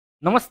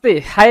नमस्ते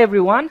high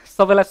everyone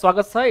सबैलाई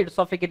स्वागत छ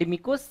एडुसफ्ट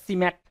एकाडेमीको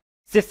सीम्याट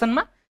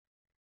सेसनमा।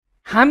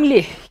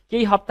 हामीले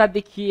केही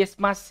हप्तादेखि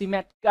यसमा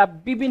सीम्याटका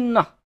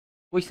विभिन्न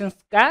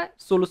क्वेशन्सका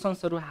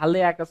सोलुसन्सहरू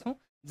हाल्दै आएका छौँ,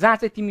 जहाँ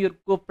चाहिँ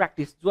तिमीहरूको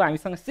प्र्याक्टिस जो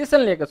हामीसँग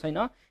सेसन लिएको छैन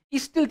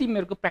स्टिल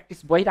तिमीहरूको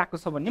प्र्याक्टिस भइरहेको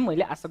छ भन्ने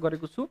मैले आशा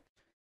गरेको छु।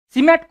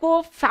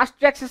 सीम्याटको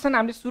फास्ट ट्र्याक सेसन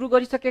हामीले सुरु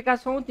गरिसकेका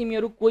छौँ।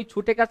 तिमीहरू कोही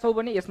छुटेका छौ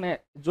भने यसमा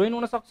जोइन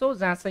हुन सक्छौ,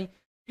 जहाँ चाहिँ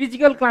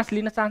फिजिकल क्लास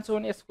लिन चाहन्छौ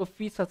भने यसको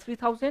फी छ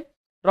 3000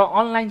 र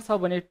अनलाइन छ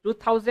भने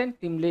 2000।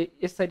 तिमीले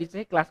यसरी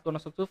चाहिँ क्लास गर्न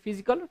सक्छौ।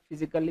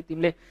 फिजिकल्ली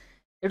तिमीले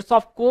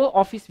एडुसफ्टको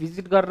अफिस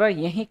भिजिट गरेर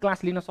यहीँ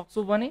क्लास लिन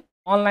सक्छौ भने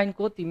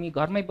अनलाइनको तिमी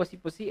घरमै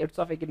बसी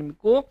एडुसफ्ट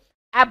एकाडेमीको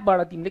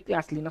एपबाट तिमीले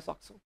क्लास लिन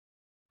सक्छौ।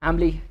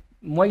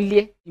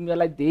 मैले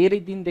तिमीहरूलाई धेरै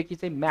दिनदेखि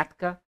चाहिँ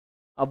म्याथका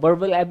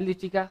भर्बल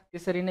एबिलिटीका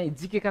त्यसरी नै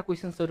जीकेका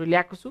क्वेसन्सहरू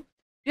ल्याएको छु।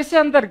 त्यसै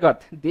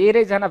अन्तर्गत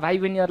धेरैजना भाइ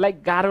बहिनीहरूलाई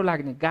गाह्रो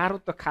लाग्ने, गाह्रो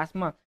त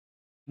खासमा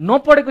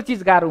नपढेको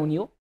चिज गाह्रो हुने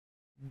हो,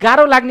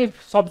 गाह्रो लाग्ने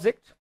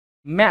सब्जेक्ट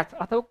म्याथ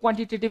अथवा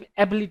क्वान्टिटेटिभ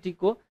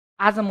एबिलिटीको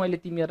आज मैले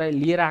तिमीहरूलाई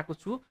लिएर आएको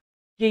छु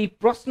केही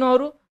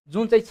प्रश्नहरू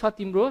जुन चाहिँ छ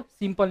तिम्रो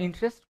सिम्पल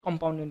इन्ट्रेस्ट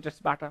कम्पाउन्ड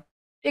इन्ट्रेस्टबाट।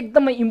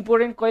 एकदमै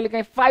इम्पोर्टेन्ट,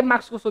 कहिलेकाहीँ 5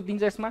 मार्क्सको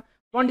सोधिन्छ, यसमा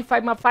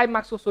 25 मा 5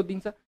 मार्क्सको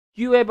सोधिन्छ,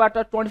 क्युएबाट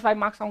 25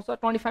 मार्क्स आउँछ,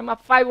 25 मा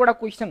 5 वटा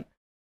क्वेसन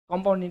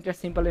कम्पाउन्ड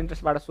इन्ट्रेस्ट सिम्पल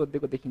इन्ट्रेस्टबाट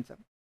सोधेको देखिन्छ।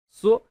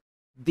 सो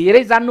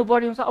धेरै जान्नु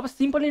पर्ने हुन्छ। अब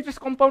सिम्पल इन्ट्रेस्ट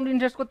कम्पाउन्ड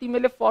इन्ट्रेस्टको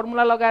तिमीले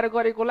फर्मुला लगाएर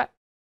गरेको होला,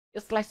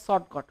 यसलाई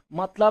सर्टकट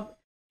मतलब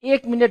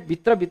 1 मिनट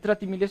भित्र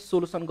तिमीले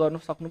सोलुसन गर्न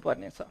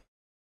सक्नुपर्ने छ।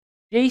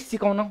 त्यही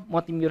सिकाउन म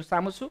तिमीहरू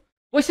सामु छु।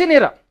 क्वेसन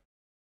हेर,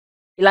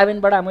 11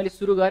 बाट मैले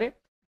सुरु गरेँ।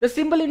 The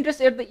simple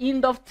interest at the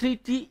and of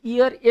 3T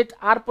year at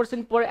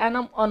R% per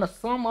annum on a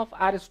sum of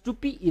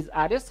RS2P is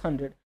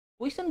RS100।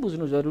 Question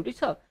बुझ्नु जरुरी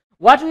छ।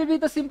 What will be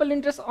the simple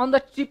interest on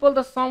the triple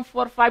the sum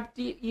for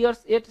 5T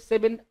years at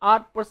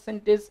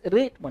 7R%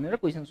 rate भनेर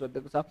question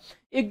सोधेको छ।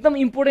 एकदम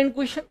important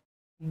question,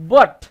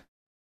 but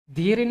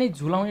धेरै नै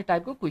झुलाउने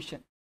टाइपको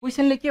क्वेसन।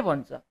 क्वेसनले के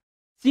भन्छ,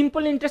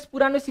 सिम्पल इन्ट्रेस्ट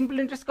पुरानो सिम्पल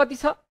इन्ट्रेस्ट कति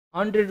छ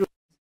 100 रुपिस,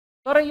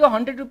 तर यो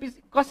 100 रुपिस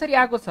कसरी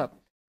आएको छ,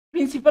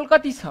 प्रिन्सिपल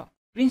कति छ,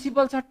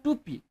 प्रिन्सिपल छ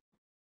 2P,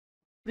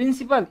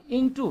 principal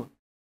into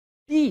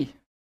T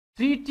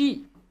 3T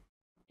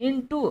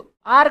into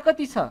R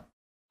कति छ,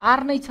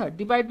 R नै छ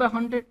डिभाइड बाई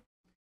 100।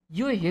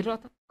 यो हेर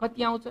त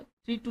कति आउँछ,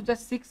 3 2 जा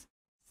 6,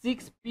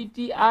 6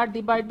 PTR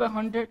डिभाइड बाई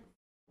 100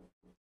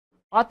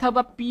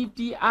 अथवा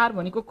PTR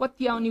भनेको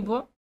कति आउने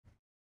भयो,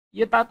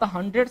 यता त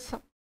 100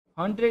 छ,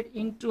 100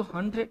 इन्टु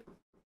 100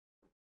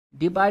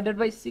 डिभाइडेड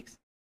बाई 6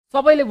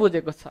 सबैले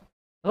बुझेको छ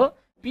हो।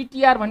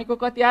 PTR भनेको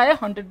कति आयो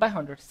 100 बाई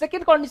 100।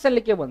 सेकेन्ड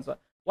कन्डिसनले के भन्छ,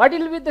 what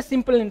will be the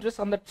simple interest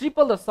on the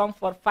triple the some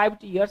for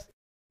 5 years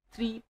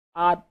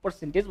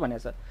 3R% भनेको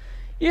छ।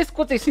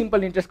 यसको चाहिँ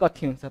सिम्पल इन्ट्रेस्ट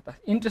कति हुन्छ त,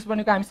 इन्ट्रेस्ट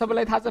भनेको हामी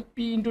सबैलाई थाहा छ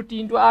P into T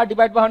into R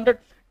divide by 100,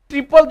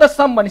 triple the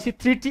some भनेपछि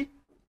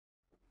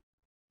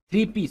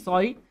 3P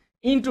सरी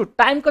इन्टु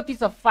टाइम कति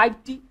छ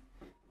 5T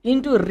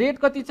इन्टु रेट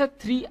कति छ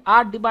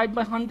 3R डिभाइड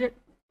बाई 100।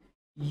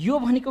 यो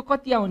भनेको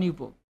कति आउने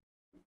भयो,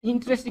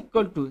 इन्ट्रेस्ट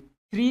इक्वल टु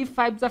 3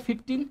 5 जा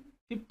 15,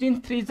 15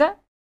 3 जा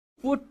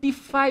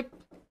 45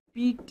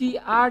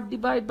 PTR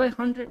डिभाइड बाई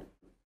 100।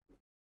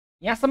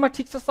 यहाँसम्म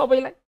ठिक छ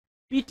सबैलाई।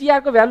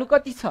 PTR को भ्यालु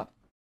कति छ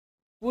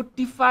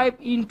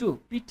 45 इन्टु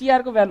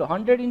PTR को value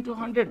 100 into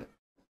 100,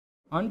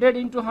 100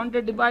 into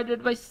 100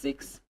 divided by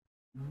 6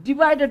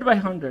 divided by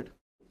 100,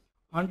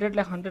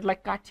 100लाई 100लाई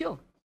काट्यो,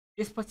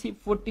 त्यसपछि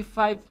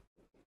 45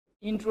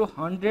 इन्टु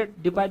 100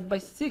 डिभाइड बाई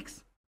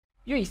 6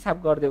 यो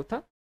हिसाब गरिदेऊ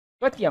त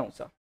कति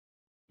आउँछ,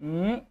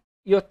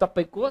 यो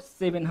तपाईको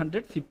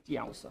 750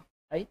 आउँछ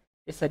है।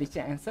 यसरी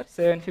चाहिँ एन्सर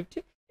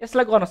 750।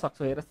 यसलाई गर्न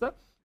सक्छौ, हेर त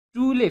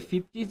 2 ले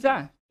 50 जा,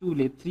 2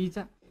 ले 3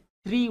 जा,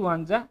 3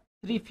 1 जा,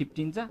 3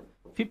 15 जा,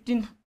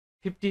 15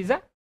 50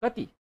 जा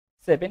कति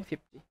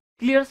 750।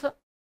 क्लियर छ।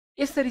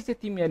 यसरी चाहिँ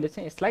तिमीहरूले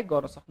चाहिँ यसलाई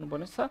गर्न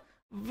सक्नुपर्ने छ।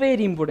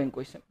 Very important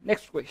question.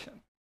 Next question,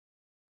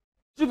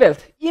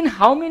 12th, in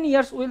how many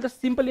years will the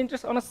simple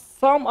interest on a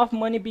sum of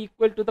money be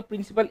equal to the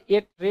principal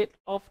at rate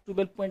of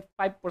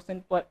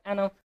 12.5% per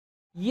annum।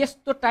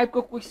 यस्तो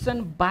टाइपको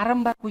क्वेसन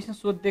बारम्बार क्वेसन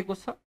सोधिएको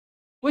छ।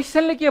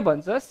 क्वेसनले के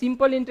भन्छ,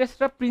 simple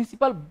interest र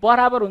principal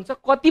बराबर हुन्छ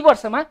कति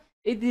वर्षमा,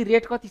 यदि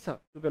रेट कति छ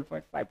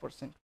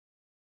 12.5%।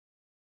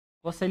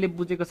 कसैले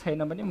बुझेको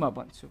छैन भने म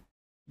भन्छु,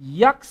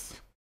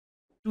 x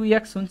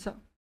 2x हुन्छ,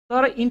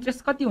 तर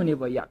इन्ट्रेस्ट कति हुने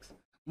भयो x,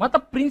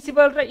 मतलब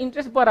प्रिन्सिपल र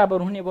इन्ट्रेस्ट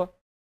बराबर हुने भयो।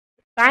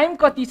 टाइम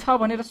कति छ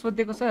भनेर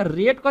सोधेको छ,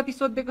 रेट कति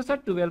सोधेको छ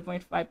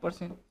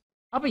 12.5%।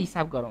 अब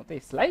हिसाब गरौँ त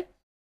यसलाई,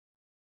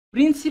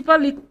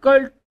 principal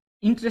equal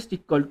interest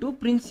equal to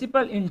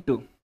principal into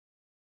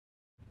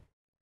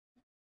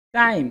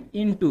time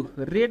into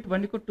rate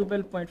भनेको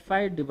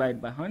 12.5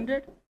 डिभाइड बाई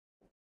 100।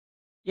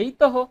 यही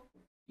त हो,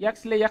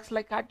 x ले x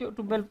लाई काट्यो,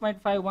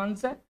 12.5 1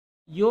 जा,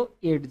 यो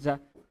 8 जा,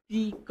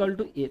 t equal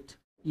to 8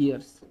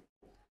 years.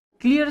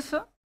 Clear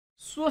छ।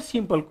 सो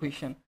सिम्पल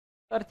क्वेसन,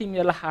 तर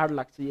तिमीहरूलाई हार्ड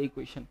लाग्छ यही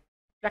क्वेसन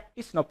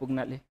प्र्याक्टिस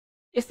नपुग्नाले।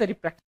 यसरी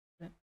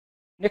practice.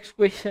 Next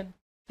question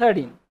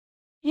 13,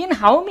 in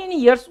how many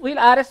years will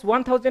RS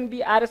 1000 be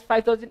RS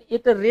 5000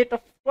 at a rate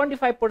of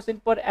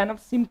 25% per annum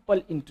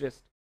simple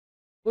interest।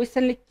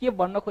 क्वेसनले के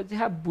भन्न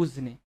खोजे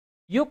बुझ्ने।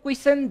 यो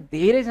क्वेसन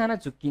धेरैजना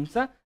झुक्किन्छ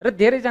र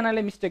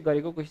धेरैजनाले मिस्टेक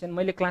गरेको क्वेसन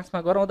मैले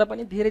क्लासमा गराउँदा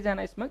पनि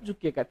धेरैजना यसमा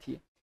झुक्केका थिए।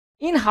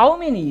 इन हाउ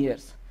मेनी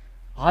इयर्स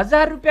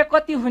 1000 रुपियाँ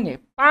कति हुने?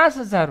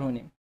 5000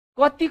 हुने।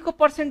 कतिको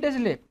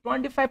पर्सेन्टेजले?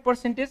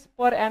 25%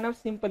 पर एनम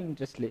सिम्पल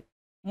इन्ट्रेस्टले।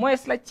 म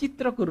यसलाई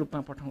चित्रको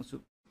रूपमा पठाउँछु।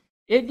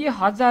 यदि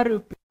 1000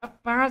 रुपियाँ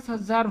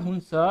 5000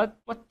 हुन्छ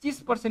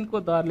 25% को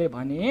दरले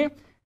भने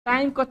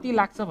टाइम कति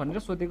लाग्छ भनेर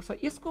सोधेको छ।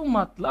 यसको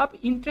मतलब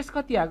इन्ट्रेस्ट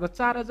कति आएको?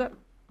 4000।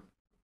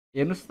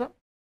 हेर्नुस् त,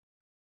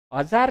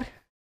 1000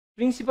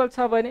 प्रिन्सिपल छ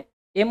भने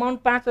एमाउन्ट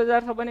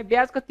 5000 छ भने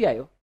ब्याज कति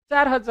आयो?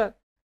 4000।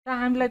 त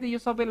हामीलाई त यो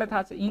सबैलाई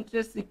थाहा छ,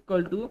 interest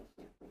equal to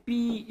P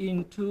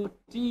into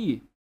T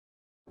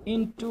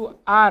into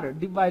R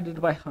divided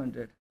by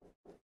 100।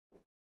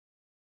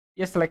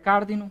 यसलाई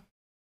काट्दिनु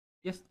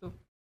यस्तो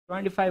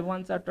 25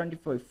 1 जा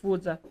 25 4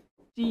 जा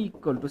T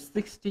इक्वल टु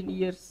 16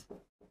 इयर्स।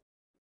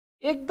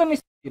 एकदमै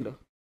सजिलो,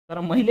 तर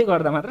मैले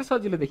गर्दा मात्र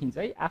सजिलो देखिन्छ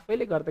है,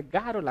 आफैले गर्दा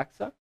गाह्रो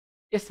लाग्छ।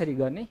 यसरी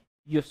गर्ने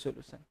यो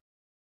solution.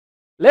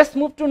 Let's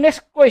move to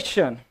next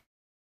question.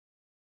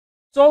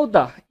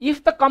 14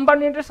 if the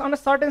compound interest on a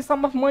certain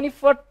some of money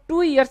for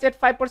 2 years at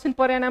 5%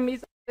 per annum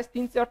is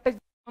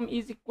 328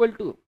 is equal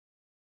to.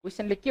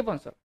 क्वेसनले के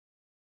भन्छ?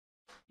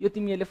 यो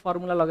तिमीले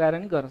फर्मुला लगाएर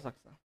नि गर्न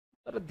सक्छ,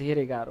 तर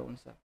धेरै गाह्रो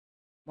हुन्छ।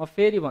 म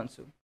फेरि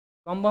भन्छु,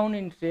 कम्पाउन्ड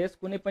इन्ट्रेस्ट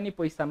कुनै पनि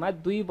पैसामा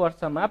 2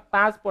 वर्षमा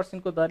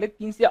 5% को दरले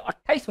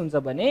 328 हुन्छ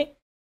भने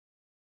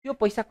त्यो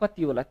पैसा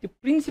कति होला, त्यो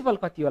प्रिन्सिपल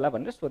कति होला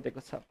भनेर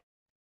सोधेको छ।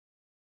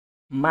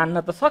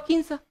 मान्न त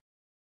सकिन्छ।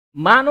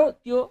 मानौ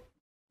त्यो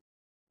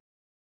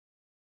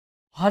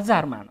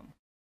 1000 मानौ।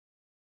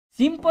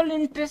 सिम्पल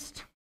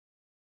इन्ट्रेस्ट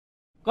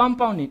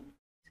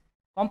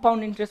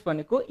कम्पाउन्ड इन्ट्रेस्ट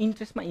भनेको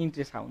इन्ट्रेस्टमा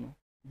इन्ट्रेस्ट आउनु।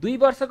 2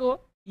 वर्षको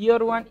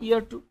इयर 1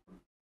 इयर 2।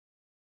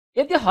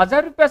 यदि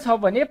 1000 रुपियाँ छ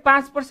भने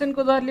 5%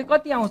 को दरले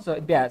कति आउँछ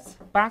ब्याज?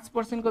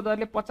 5% को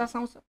दरले 50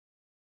 आउँछ।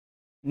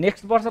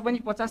 नेक्स्ट वर्ष पनि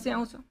 50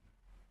 आउँछ।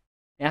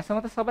 यहाँसम्म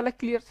त सबैलाई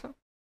क्लियर छ।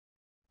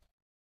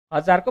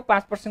 1000 को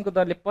 5% को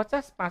दरले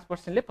 50,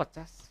 5% ले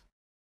 50।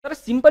 तर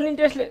सिम्पल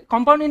इन्ट्रेस्टले,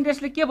 कम्पाउन्ड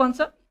इन्ट्रेस्टले के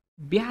भन्छ?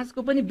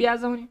 ब्याजको पनि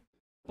ब्याज आउने।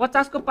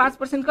 50 को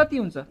 5% कति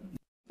हुन्छ?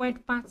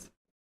 0.5।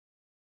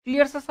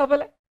 क्लियर छ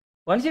सबैलाई?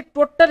 भनेपछि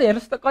टोटल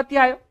हेर्नुस् त कति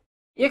आयो?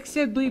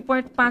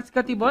 102.5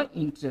 कति भयो?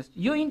 इन्ट्रेस्ट।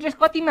 यो इन्ट्रेस्ट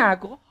कतिमा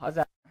आएको?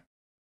 1000।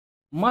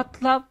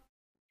 मतलब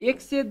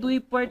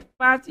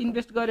 102.5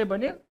 इन्भेस्ट गरे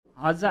भने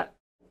 1000।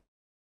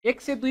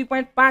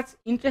 102.5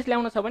 इन्ट्रेस्ट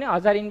ल्याउन छ भने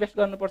 1000 इन्भेस्ट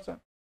गर्नुपर्छ।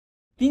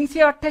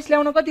 328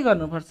 ल्याउन कति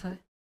गर्नुपर्छ?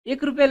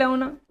 1 रुपियाँ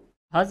ल्याउन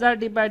 1000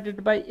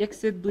 डिभाइडेड बाई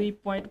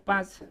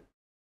 102.5।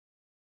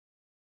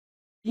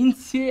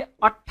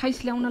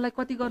 328 ल्याउनलाई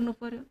कति गर्नु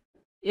पर्यो?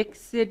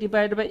 100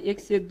 डिभाइड बाई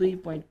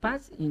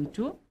 102.5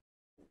 इन्टु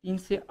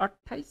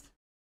 328।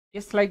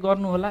 यसलाई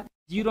गर्नु होला,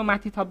 0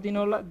 माथि थप्दिनु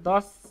होला,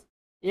 10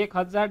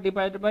 1000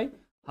 डिभाइड बाई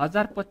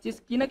 1025,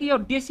 किनकि यो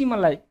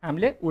डेसिमललाई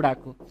हामीले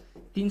उडाएको।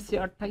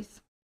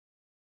 328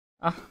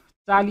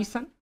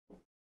 40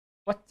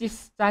 25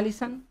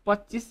 40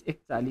 25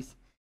 41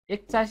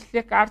 41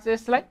 ले काट्छ।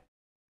 यसलाई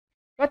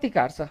कति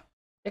काट्छ?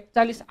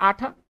 41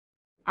 8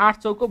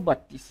 8 चौको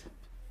 32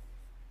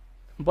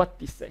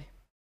 3200।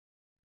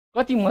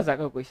 कति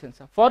मजाको क्वेसन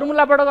छ।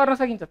 फर्मुलाबाट गर्न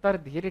सकिन्छ तर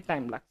धेरै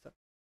टाइम लाग्छ।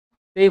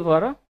 त्यही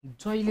भएर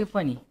जहिले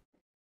पनि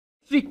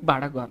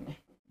ट्रिकबाट गर्ने।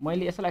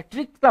 मैले यसलाई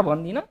ट्रिक त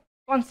भन्दिनँ,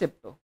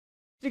 कन्सेप्ट हो।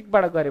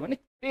 ट्रिकबाट गऱ्यो भने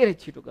धेरै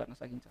छिटो गर्न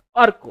सकिन्छ।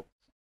 अर्को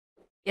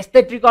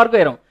यस्तै ट्रिक अर्को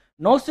हेरौँ।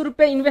 900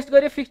 रुपियाँ इन्भेस्ट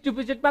गरे fixed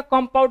डिपोजिटमा,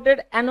 compounded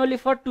annually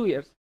for 2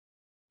 years.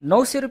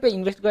 900 रुपियाँ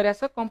इन्भेस्ट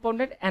गरेको छ,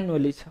 कम्पाउन्डेड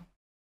एनुअली छ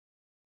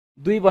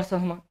 2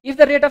 वर्षसम्म। If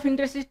the rate of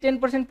interest is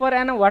 10% per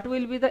annum what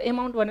will be the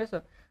amount भनेर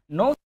छ।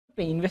 900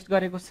 रुपियाँ इन्भेस्ट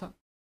गरेको छ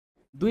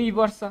 2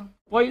 वर्ष।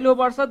 पहिलो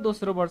वर्ष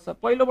दोस्रो वर्ष,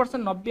 पहिलो वर्ष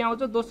 90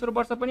 आउँछ, दोस्रो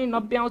वर्ष पनि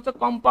 90 आउँछ।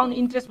 कम्पाउन्ड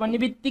इन्ट्रेस्ट भन्ने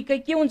बित्तिकै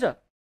के हुन्छ?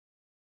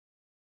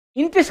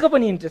 इन्ट्रेस्टको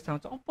पनि इन्ट्रेस्ट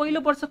आउँछ। अब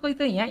पहिलो वर्षको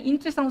त यहाँ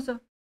इन्ट्रेस्ट आउँछ।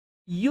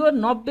 यो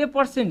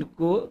 90%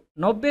 को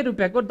 90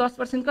 रुपियाँको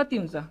 10% कति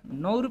हुन्छ?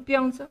 9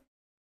 रुपियाँ हुन्छ।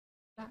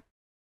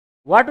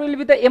 What will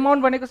be the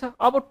amount भनेको छ।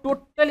 अब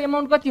टोटल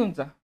एमाउन्ट कति हुन्छ?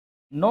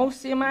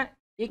 900 मा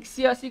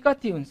 180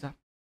 कति हुन्छ?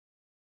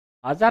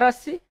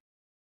 1080।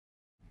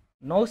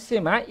 900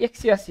 मा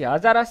 180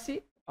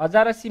 1080,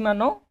 1080 मा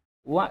 9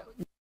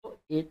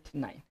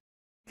 189।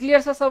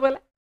 क्लियर छ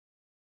सबैलाई?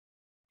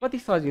 कति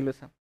सजिलो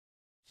छ।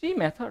 3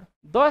 मेथड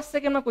 10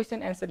 सेकेन्डमा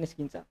क्वेसन एन्सर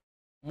निस्किन्छ।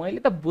 मैले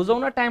त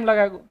बुझाउन टाइम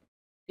लगाएको।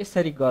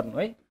 यसरी गर्नु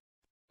है।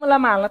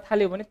 फर्मुलामा हाल्न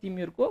थाल्यो भने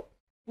तिमीहरूको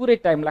पुरै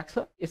टाइम लाग्छ।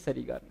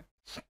 यसरी गर्ने।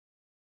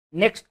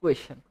 Next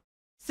question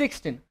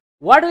 16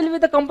 what will be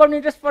the compound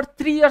interest for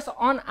 3 years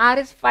on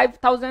RS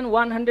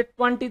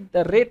 5120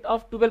 the rate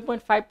of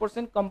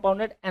 12.5%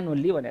 compounded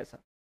annually भनेको छ।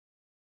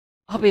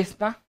 अब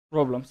यसमा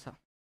प्रब्लम छ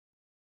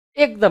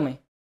एकदमै।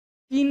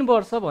 3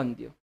 वर्ष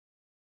भनिदियो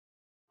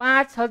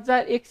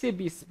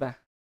 5120 मा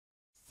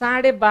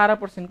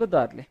 12.5% को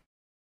दरले।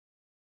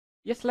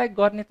 यसलाई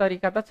गर्ने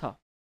तरिका त छ,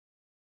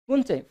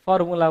 कुन चाहिँ?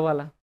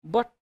 फर्मुलावाला।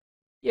 बट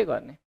के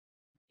गर्ने?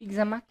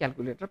 इक्जाममा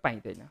क्याल्कुलेटर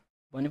पाइँदैन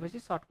भनेपछि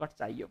सर्टकट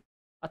चाहियो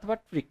अथवा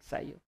ट्रिक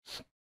चाहियो।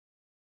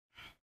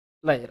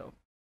 ल हेरौँ।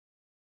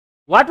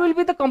 What will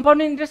be the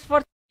compound interest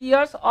for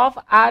years of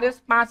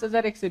RS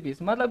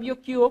 5120 मतलब यो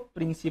के हो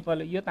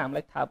प्रिन्सिपल यो त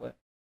हामीलाई थाहा भयो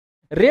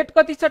रेट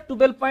कति छ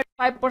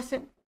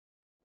 12.5%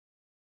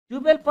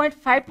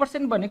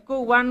 12.5% भनेको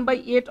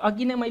 1/8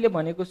 अघि नै मैले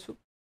भनेको छु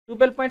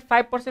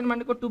 12.5%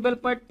 भनेको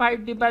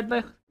 12.5 डिभाइड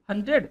बाई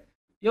 100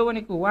 यो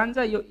भनेको 1 छ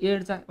यो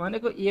 8 छ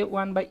भनेको ए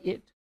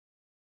 1/8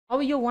 अब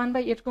यो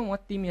 1/8 को म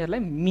तिमीहरूलाई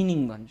मिनिङ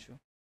भन्छु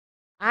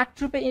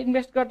 8 रुपियाँ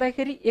इन्भेस्ट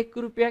गर्दाखेरि 1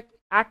 रुपियाँ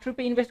 8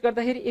 रुपियाँ इन्भेस्ट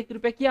गर्दाखेरि 1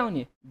 रुपियाँ के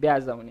आउने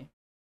ब्याज आउने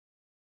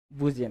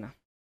बुझेन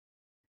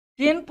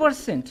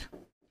 10%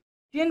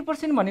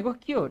 10% भनेको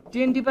के हो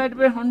 10 डिभाइड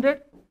बाई 100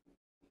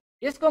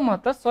 यसको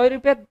मतलब 100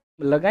 रुपियाँ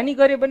लगानी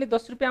गरे भने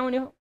 10 रुपियाँ आउने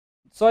हो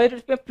 100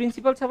 रुपियाँ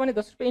प्रिन्सिपल छ भने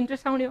 10 रुपियाँ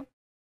इन्ट्रेस्ट आउने हो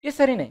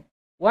त्यसरी नै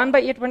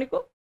 1/8 भनेको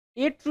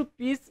 8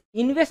 रुपिस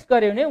इन्भेस्ट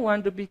गरे भने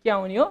 1 रुपियाँ के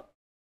आउने हो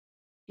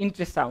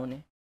इन्ट्रेस्ट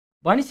आउने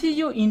भनेपछि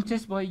यो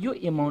इन्ट्रेस्ट भयो यो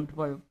एमाउन्ट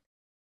भयो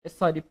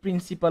सरी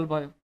प्रिन्सिपल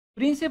भयो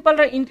प्रिन्सिपल र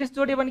इन्ट्रेस्ट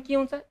जोड्यो भने के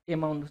हुन्छ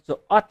एमाउन्ट हुन्छ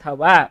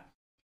अथवा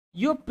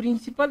यो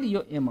प्रिन्सिपल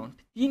यो एमाउन्ट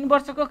 3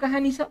 वर्षको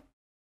कहानी छ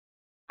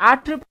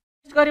 8 रुपियाँ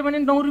इन्भेस्ट गरे भने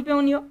 9 रुपियाँ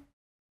आउने हो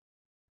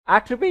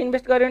 8 रुपियाँ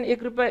इन्भेस्ट गरे भने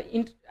 1 रुपियाँ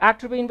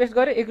 8 रुपियाँ इन्भेस्ट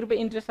गरे 1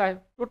 रुपियाँ इन्ट्रेस्ट आयो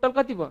टोटल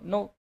कति भयो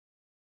 9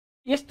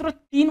 यत्रो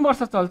 3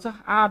 वर्ष चल्छ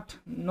 8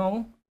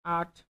 9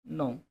 8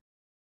 9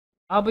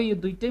 अब यो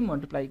दुईटै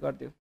मल्टिप्लाई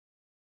गरिदियो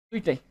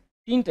दुईटै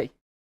तीनटै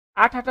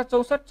 8 8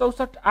 64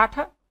 64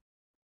 8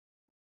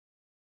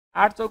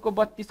 8 चौको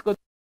 32 को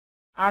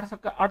 8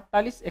 सका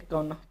 48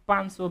 51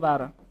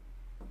 512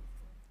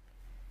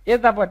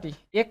 यतापट्टि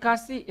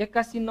 81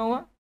 81 9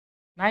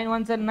 9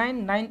 1 जा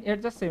 9 9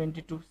 8 जा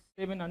 72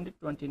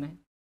 729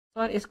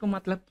 सर यसको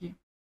मतलब के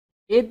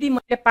यदि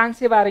मैले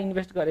 512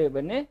 इन्भेस्ट गरेँ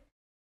भने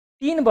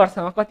 3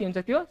 वर्षमा कति हुन्छ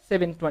त्यो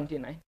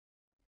 729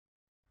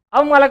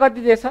 अब मलाई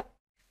कति दिएछ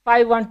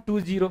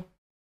 5120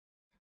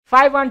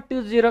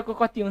 5120 को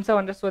कति हुन्छ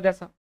भनेर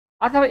सोधेछ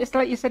अथवा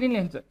यसलाई यसरी नै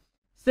हुन्छ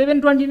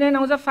 729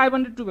 आउँछ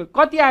 512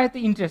 कति आयो त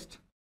इन्ट्रेस्ट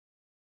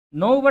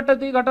 9 बाट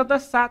 2 घटाउँदा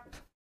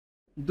 7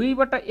 2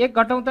 बाट 1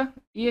 घटाउँदा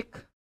 1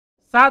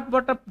 7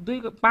 बाट 2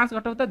 5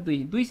 घटाउँदा 2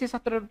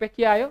 217 रुपियाँ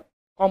के आयो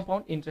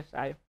कम्पाउन्ड इन्ट्रेस्ट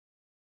आयो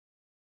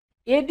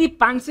यदि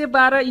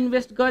 512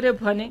 इन्भेस्ट गर्यो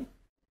भने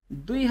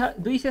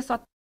 217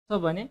 छ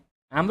भने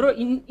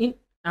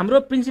हाम्रो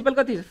प्रिन्सिपल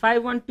कति छ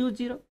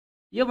 5120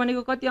 यो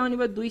भनेको कति आउने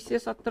भयो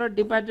 217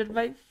 डिभाइडेड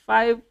बाई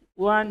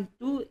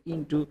 512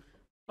 इन्टु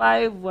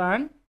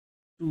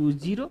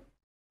 5120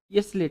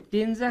 यसले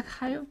 10 जा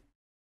खायो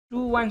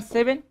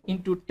 217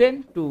 इन्टु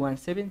 10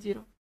 2170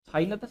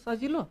 छैन त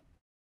सजिलो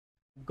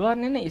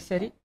गर्ने नै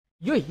यसरी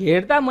यो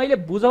हेर्दा मैले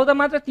बुझाउँदा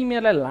मात्र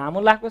तिमीहरूलाई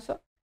लामो लाग्छ छ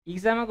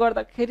एक्जाममा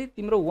गर्दाखेरि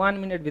तिम्रो 1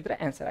 मिनेट भित्र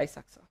एन्सर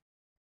आइसक्छ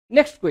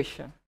नेक्स्ट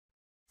क्वेसन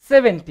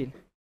 17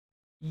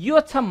 यो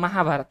छ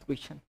महाभारत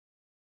क्वेसन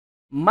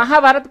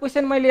महाभारत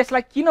क्वेसन मैले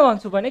यसलाई किन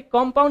भन्छु भने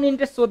कम्पाउन्ड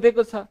इन्ट्रेस्ट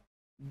सोधेको छ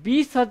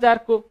 20000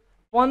 को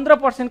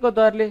 15% को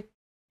दरले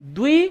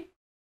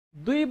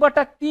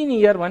 2/3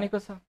 इयर भनेको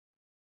छ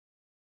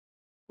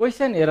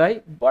क्वेसन हेर है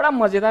बडा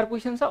मजेदार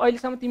क्वेसन छ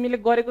अहिलेसम्म तिमीले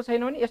गरेको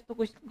छैन भने यस्तो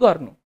क्वेसन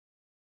गर्नु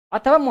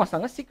अथवा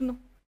मसँग सिक्नु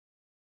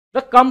the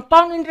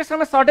compound interest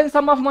on certain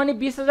some of money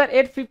 20000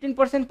 at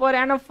 15% per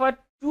annum for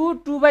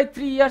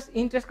 2/3 years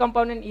interest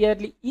compound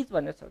yearly is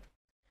भनेर छ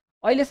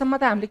अहिलेसम्म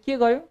त हामीले के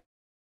गर्यो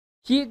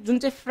कि जुन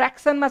चाहिँ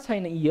फ्र्याक्सनमा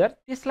छैन इयर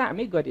त्यसलाई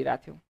हामी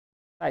गरिरहेको थियौँ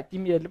सायद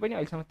तिमीहरूले पनि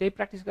अहिलेसम्म त्यही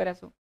प्र्याक्टिस गरेका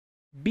छौ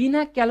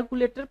बिना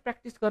क्याल्कुलेटर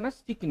प्र्याक्टिस गर्न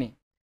सिक्ने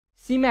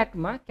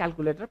सीम्याटमा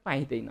क्याल्कुलेटर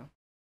पाइँदैन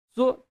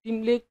सो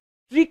तिमीले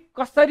ट्रिक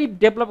कसरी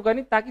डेभलप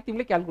गर्ने ताकि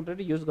तिमीले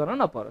क्याल्कुलेटर युज गर्न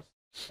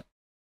नपरोस्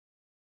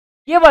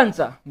के भन्छ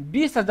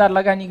 20000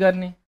 लगानी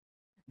गर्ने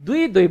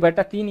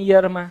 2/3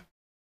 इयरमा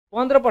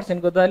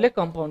 15% को दरले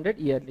कम्पाउन्डेड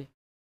इयरली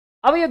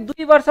अब यो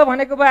 2 वर्ष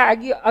भनेको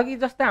भए अघि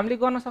जस्तै हामीले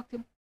गर्न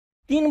सक्थ्यौँ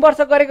 3 वर्ष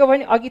गरेको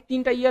भने अघि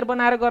 3टा इयर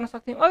बनाएर गर्न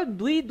सक्थ्यौँ अब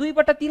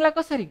 2/3 लाई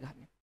कसरी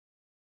गर्ने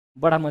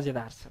बडा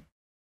मजेदार छ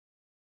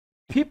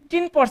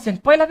 15%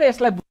 पहिला त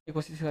यसलाई बुझ्ने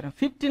कोसिस गरौँ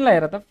 15 लाई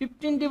हेर त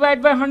 15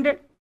 डिभाइड बाई 100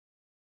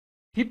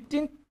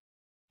 15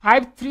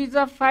 5 3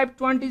 जा 5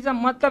 20 जा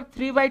मतलब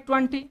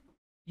 3/20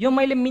 यो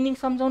मैले मिनिङ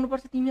सम्झाउनु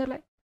पर्छ तिमीहरूलाई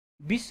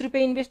 20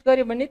 रुपियाँ इन्भेस्ट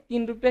गर्यो भने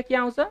 3 रुपियाँ के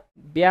आउँछ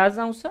ब्याज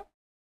आउँछ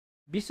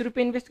 20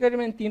 रुपियाँ इन्भेस्ट गर्यो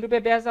भने 3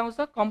 रुपियाँ ब्याज आउँछ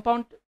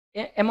कम्पाउन्ड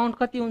एमाउन्ट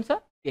कति हुन्छ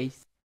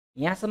 23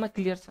 यहाँसम्म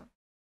क्लियर छ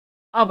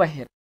अब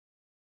हेर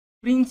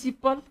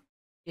प्रिन्सिपल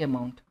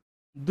एमाउन्ट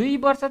 2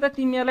 वर्ष त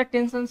तिमीहरूलाई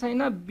टेन्सन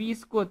छैन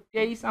 20 को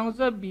 23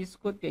 आउँछ 20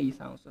 को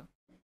 23 आउँछ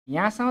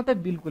यहाँसम्म त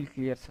बिल्कुल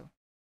क्लियर छ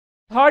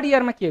थर्ड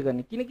इयरमा के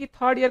गर्ने किनकि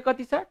थर्ड इयर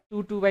कति छ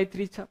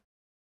 2/3 छ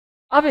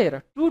अब हेर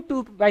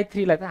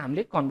 2/3 लाई त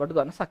हामीले कन्भर्ट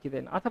गर्न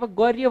सकिँदैन अथवा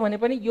गरियो भने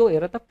पनि यो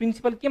हेर त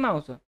प्रिन्सिपल केमा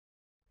आउँछ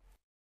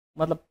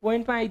मतलब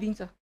पोइन्टमा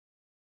आइदिन्छ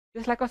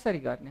त्यसलाई कसरी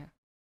गर्ने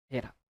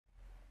हेर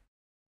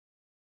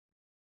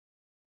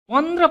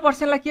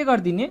 15% लाई के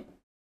गरिदिने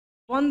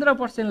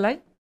 15% लाई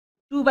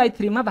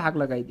 2/3 मा भाग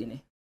लगाइदिने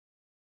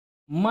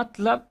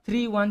मतलब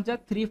 3 1 जा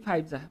 3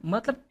 5 जा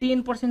मतलब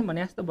 10%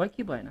 भने जस्तो भयो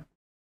कि भएन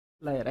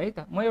ल हेर है त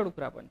म एउटा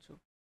कुरा भन्छु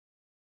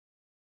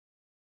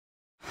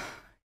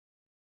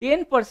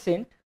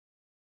 10%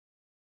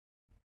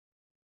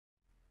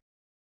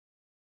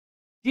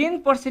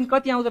 10%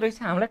 कति आउँदो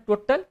रहेछ हामीलाई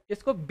टोटल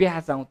त्यसको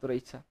ब्याज आउँदो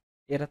रहेछ।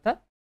 हेर त,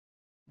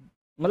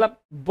 मतलब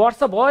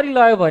वर्षभरि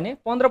लयो भने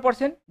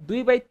 15%,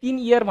 2/3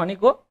 इयर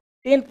भनेको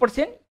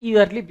 10%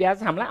 इयरली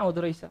ब्याज हामीलाई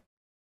आउँदो रहेछ।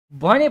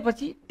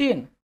 भनेपछि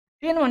 10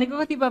 भनेको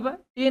कति बाबा?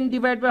 10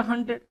 डिभाइड बाई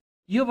 100,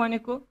 यो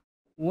भनेको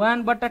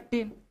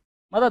 1/10,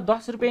 मतलब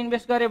 10 रुपियाँ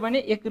इन्भेस्ट गरेँ भने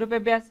 1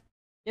 रुपियाँ ब्याज।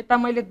 यता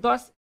मैले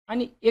 10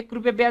 अनि 1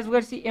 रुपियाँ ब्याज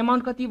गरेपछि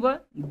एमाउन्ट कति भयो?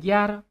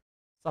 11।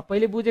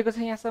 सबैले बुझेको छ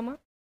यहाँसम्म?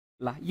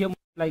 ल यो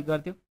मल्टिप्लाई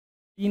गरिदेऊ,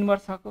 3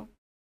 वर्षको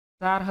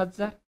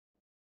 4000,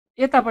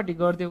 यतापट्टि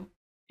गरिदेऊ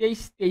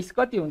 23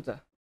 कति हुन्छ?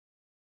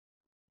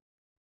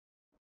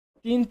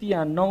 3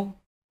 तिया 9,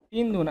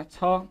 3 दुना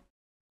 6,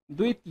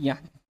 2 तिया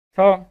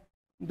 6,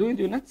 2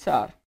 दुना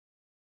 4,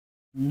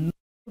 9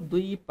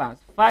 2 5,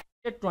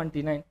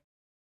 529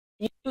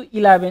 इन्टु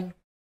 11,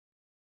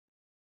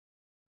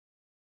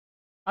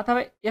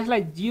 अथवा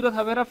यसलाई 0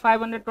 थपेर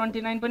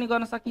 529 पनि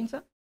गर्न सकिन्छ।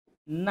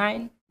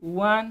 9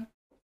 1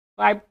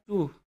 5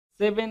 2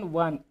 7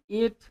 1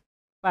 8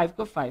 5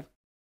 को 5,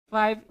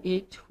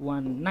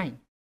 5819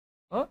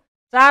 हो।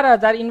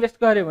 4000 इन्भेस्ट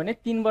गर्यो भने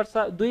 3 वर्ष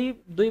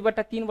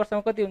 2/3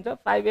 वर्षमा कति हुन्छ?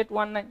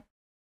 5819।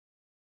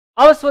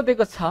 अब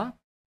सोधेको छ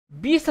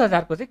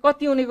 20000 को चाहिँ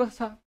कति हुनेको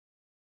छ?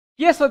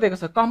 के सोधेको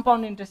छ?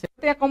 Compound interest.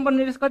 त्यहाँ कम्पाउन्ड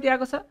इन्ट्रेस्ट कति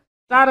आएको छ?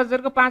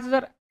 4000 को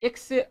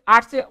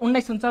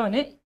 5819 हुन्छ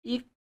भने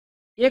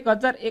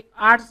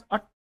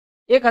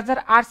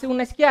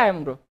 1819 के आयो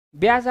हाम्रो?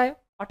 ब्याज आयो।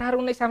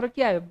 1819 हाम्रो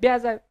के आयो?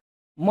 ब्याज आयो।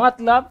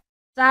 मतलब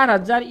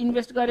 4000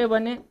 इन्भेस्ट गर्यो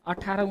भने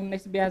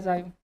 1819 ब्याज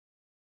आयो।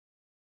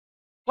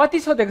 कति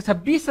सोधेको छ?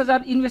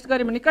 20000 इन्भेस्ट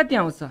गर्यो भने कति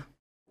आउँछ?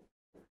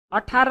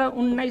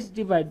 1819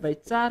 डिभाइड बाई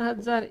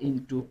 4000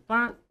 इन्टु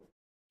 5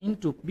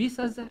 इन्टु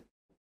 20000,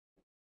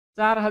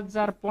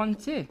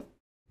 4500।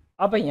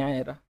 अब यहाँ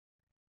हेर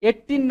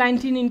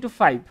 1819 इन्टु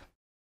 5,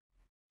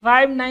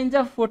 5 9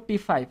 जा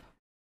 45,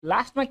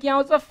 लास्टमा के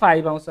आउँछ?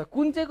 5 आउँछ।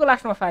 कुन चाहिँको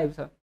लास्टमा 5 छ?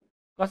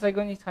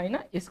 कसैको नि छैन,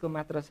 यसको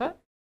मात्र छ।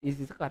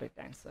 This is correct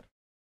answer.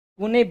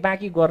 कुनै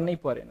बाँकी गर्नै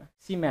परेन,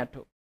 सीम्याट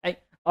हो है।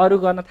 अरू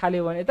गर्न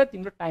थाल्यो भने त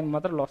तिम्रो टाइम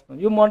मात्र लस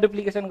हुन्छ। यो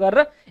मल्टिप्लिकेसन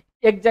गरेर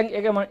एक्ज्याक्ट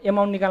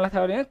एमाउन्ट निकाल्न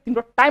थाल्यो भने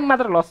तिम्रो टाइम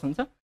मात्र लस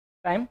हुन्छ,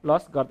 टाइम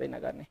लस गर्दैन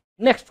गर्ने।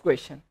 नेक्स्ट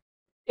क्वेसन,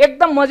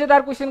 एकदम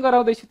मजेदार क्वेसन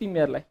गराउँदैछु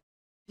तिमीहरूलाई।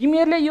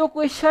 तिमीहरूले यो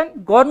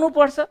क्वेसन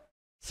गर्नुपर्छ।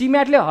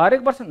 सीम्याटले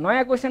हरेक वर्ष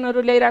नयाँ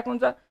क्वेसनहरू ल्याइरहेको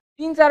हुन्छ।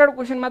 3-4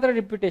 क्वेसन मात्र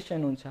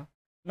रिपिटेसन हुन्छ,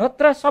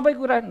 नत्र सबै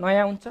कुरा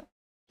नयाँ हुन्छ।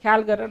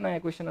 ख्याल गरेर नयाँ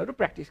क्वेसनहरू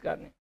प्र्याक्टिस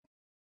गर्ने।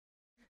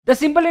 The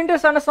simple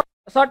interest on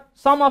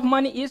some of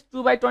money is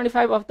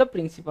 2/25 of the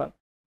principal.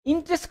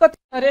 Interest कति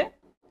छ अरे?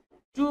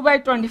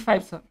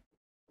 2/25 छ।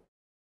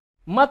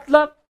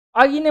 मतलब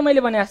अघि नै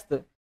मैले भने जस्तो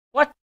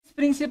 25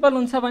 प्रिन्सिपल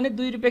हुन्छ भने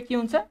 2 रुपियाँ के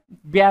हुन्छ?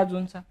 ब्याज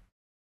हुन्छ।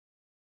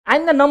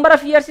 And the number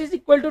of years is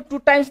equal to 2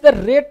 times the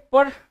rate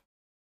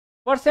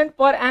 %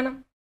 per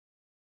annum.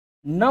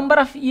 Number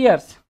of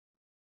years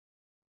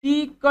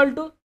T equal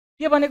to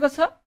के भनेको छ?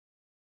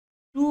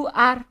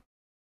 2R।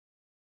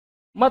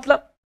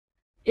 मतलब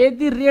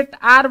यदि रेट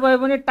R भयो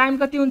भने टाइम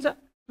कति हुन्छ?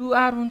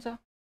 2R हुन्छ।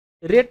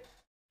 रेट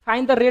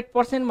फाइन द रेट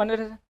 %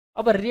 भनेर।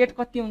 अब रेट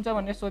कति हुन्छ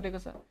भनेर सोधेको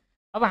छ।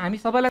 अब हामी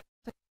सबैलाई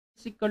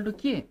इक्वल टु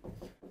के?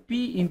 P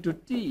into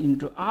T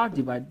into R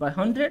divide by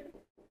 100।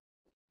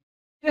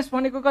 Interest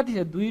भनेको कति छ?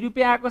 2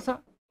 रुपियाँ आएको छ।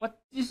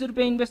 25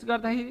 रुपियाँ इन्भेस्ट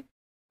गर्दाखेरि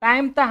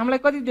टाइम त हामीलाई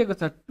कति दिएको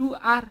छ?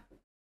 2R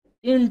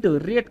इन्टु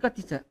रेट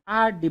कति छ?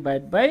 R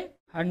divide by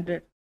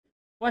 100।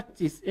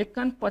 25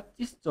 एकन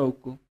 25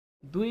 choco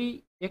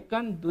 2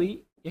 एकन 2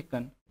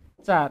 एकन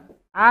 4,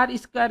 R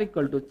square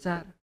equal to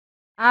 4।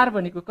 R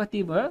भनेको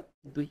कति भयो?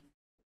 2।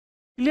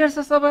 क्लियर छ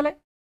सबैलाई?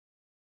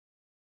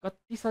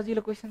 कति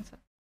सजिलो क्वेसन छ।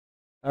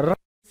 र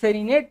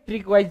यसरी नै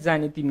ट्रिक वाइज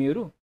जाने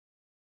तिमीहरू।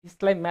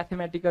 यसलाई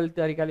म्याथमेटिकल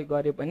तरिकाले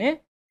गर्यो भने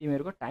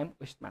तिमीहरूको टाइम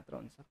वेस्ट मात्र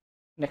हुन्छ।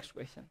 Next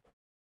question,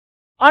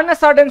 earn a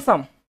certain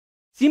some.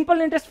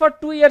 Simple interest for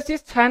 2 years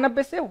is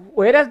 96 say,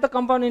 where as the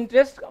compound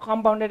interest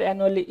compounded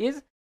annually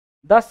is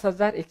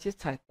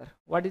 10,176।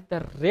 What is the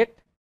rate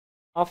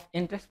of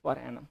interest per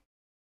annum?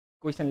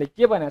 क्वेसनले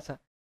के भनेको छ?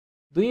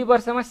 2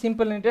 वर्षमा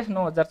सिम्पल इन्ट्रेस्ट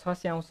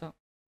 9600 आउँछ।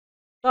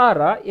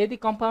 तर यदि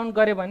compound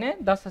गर्यो भने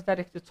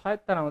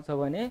 10,176 आउँछ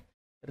भने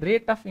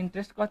रेट अफ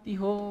इन्ट्रेस्ट कति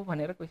हो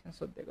भनेर क्वेसन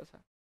सोधिएको छ।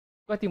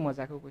 कति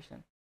मजाको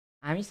क्वेसन।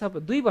 हामी सब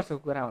 2 वर्षको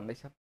कुरा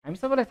भन्दैछ। हामी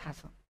सबैलाई थाहा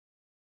छ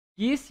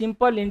कि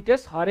सिम्पल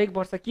इन्ट्रेस्ट हरेक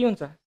वर्ष के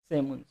हुन्छ?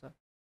 सेम हुन्छ।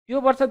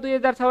 यो वर्ष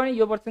 2000 छ भने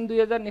यो वर्ष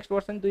 2000, नेक्स्ट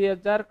वर्ष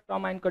 2000।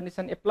 टर्म एन्ड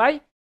कन्डिसन एप्लाई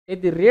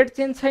यदि रेट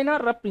चेन्ज छैन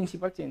र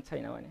प्रिन्सिपल चेन्ज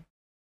छैन भने।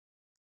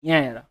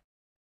 यहाँ हेर,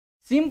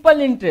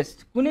 सिम्पल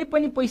इन्ट्रेस्ट कुनै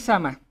पनि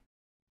पैसामा,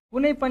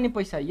 कुनै पनि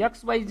पैसा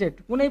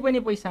XYZ कुनै पनि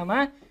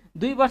पैसामा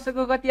 2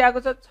 वर्षको कति आएको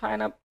छ?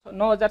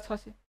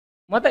 9600।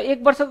 मतलब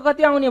 1 वर्षको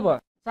कति आउने भयो?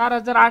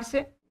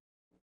 4800।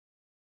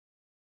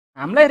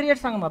 हामीलाई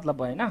रेटसँग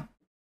मतलब भएन।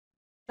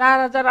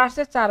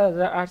 4800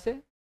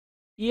 4800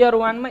 इयर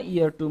 1 मा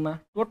इयर 2 मा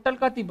टोटल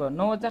कति भयो?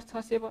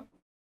 9600 भयो।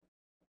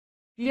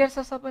 क्लियर छ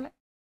सबैलाई?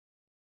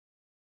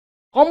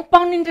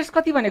 कम्पाउन्ड इन्ट्रेस्ट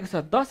कति भनेको छ?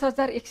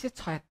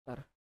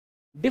 10,176।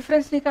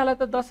 डिफरेन्स निकाल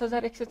त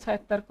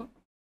 10,176 को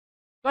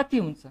कति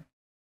हुन्छ?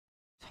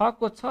 6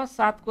 को 6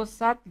 7 को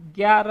 7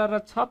 11 र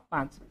 6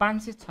 5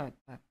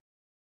 576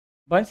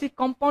 भनेपछि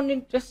कम्पाउन्ड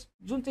इन्ट्रेस्ट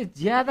जुन चाहिँ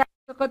ज्यादा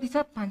कति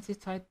छ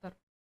 576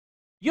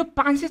 यो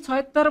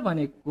 576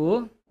 भनेको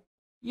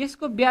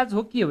यसको ब्याज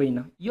हो कि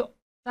होइन यो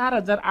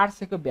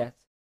 4800 को ब्याज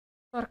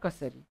तर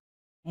कसरी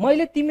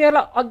मैले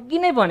तिमीहरूलाई अघि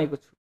नै भनेको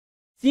छु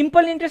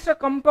सिम्पल इन्ट्रेस्ट र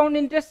कम्पाउन्ड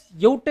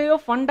इन्ट्रेस्ट एउटै हो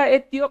फन्डा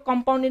यति हो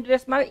कम्पाउन्ड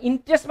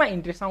इन्ट्रेस्टमा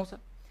इन्ट्रेस्ट आउँछ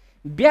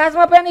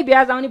ब्याजमा पनि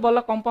ब्याज आउने बल्ल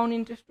कम्पाउन्ड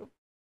इन्ट्रेस्ट हो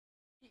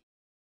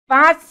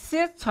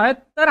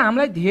 576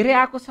 हामीलाई धेरै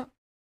आएको छ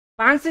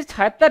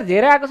 576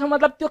 धेरै आएको छ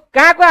मतलब त्यो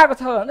कहाँको आएको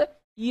छ भन्दा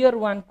इयर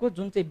 1 को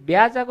जुन चाहिँ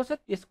ब्याज आएको छ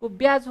त्यसको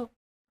ब्याज हो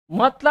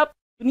मतलब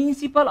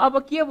प्रिन्सिपल अब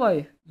के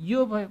भयो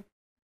यो भयो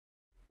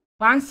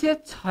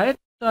 576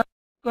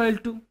 इक्वल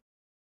टु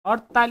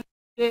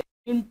 48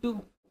 इन्टु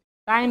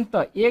टाइम त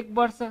 1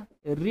 वर्ष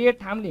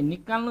रेट हामीले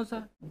निकाल्नु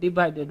छ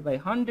डिभाइडेड बाइ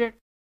 100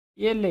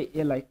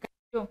 यसलाई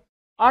काट्यो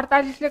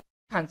 48 ले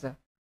खान्छ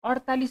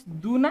 48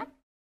 दुना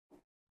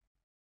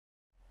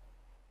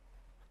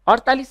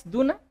 48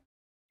 दुना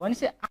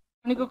भनेपछि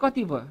भनेको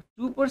कति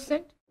भयो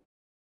 2%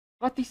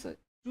 कति छ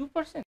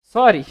 2%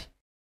 सरी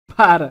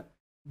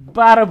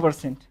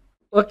 12%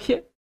 ओके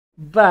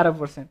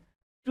 12%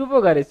 2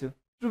 पो गरेछु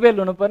 12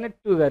 हुनु पर्ने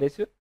 2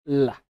 गरेछु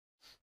ल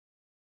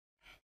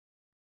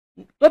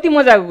कति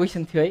मजाको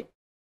क्वेशन थियो है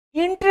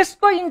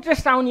इन्ट्रेस्टको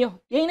इन्ट्रेस्ट आउने हो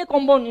यही नै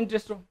कम्पाउन्ड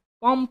इन्ट्रेस्ट हो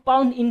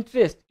कम्पाउन्ड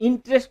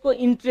इन्ट्रेस्टको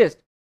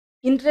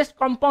इन्ट्रेस्ट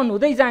कम्पाउन्ड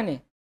हुँदै जाने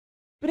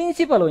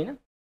प्रिन्सिपल होइन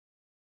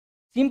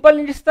सिम्पल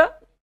इन्ट्रेस्ट त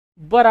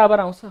बराबर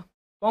आउँछ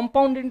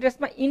कम्पाउन्ड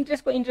इन्ट्रेस्टमा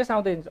इन्ट्रेस्टको इन्ट्रेस्ट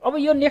आउँदै हुन्छ अब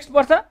यो नेक्स्ट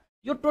वर्ष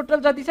यो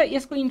टोटल जति छ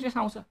यसको इन्ट्रेस्ट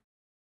आउँछ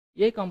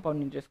यही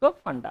कम्पाउन्ड इन्ट्रेस्टको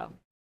फन्डा हो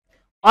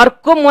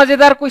अर्को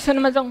मजेदार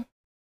क्वेसनमा जाउँ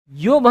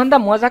यो भन्दा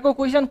मजाको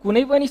क्वेसन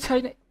कुनै पनि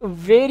छैन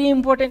very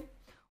important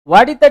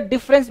what is the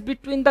difference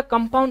between the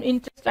compound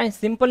interest and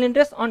simple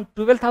interest on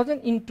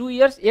 12,000 in 2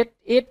 years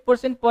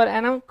 8% per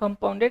annum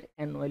compounded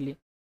annually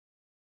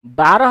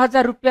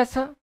 12,000 रुपियाँ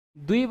छ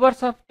 2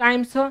 वर्ष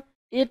टाइम छ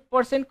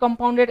 8%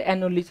 कम्पाउन्डेड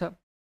एनुअली छ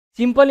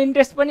सिम्पल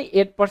इन्ट्रेस्ट पनि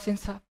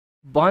 8% छ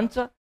भन्छ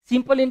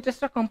सिम्पल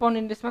इन्ट्रेस्ट र कम्पाउन्ड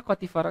इन्ट्रेस्टमा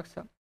कति फरक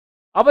छ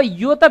अब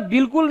यो त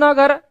बिल्कुल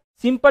नगर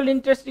simple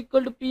interest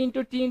equal to P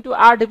into T into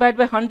R divide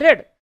by 100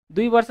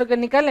 2 वर्षको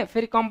निकाल्ने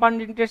फेरि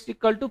compound interest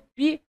equal to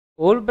P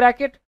whole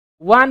bracket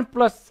 1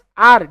 plus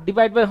are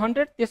divide by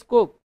 100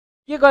 त्यसको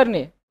के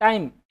गर्ने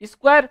टाइम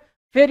स्क्वायर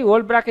फेरि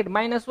होल ब्राकेट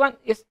 -1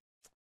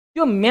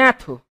 त्यो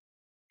म्याथ हो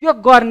त्यो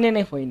गर्ने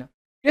नै होइन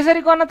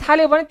त्यसरी गर्न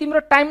थाल्यो भने तिम्रो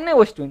टाइम नै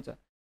वेस्ट हुन्छ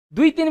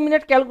 2-3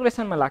 मिनट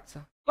क्याल्कुलेसनमा लाग्छ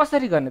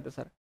कसरी गर्ने त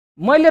सर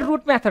मैले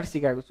रुट मेथड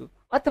सिकाएको छु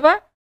अथवा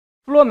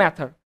फ्लो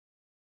मेथड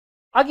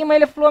अघि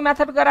मैले फ्लो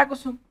मेथड गराएको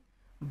छु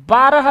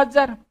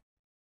 12,000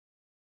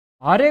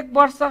 हरेक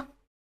वर्ष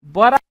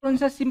बराबर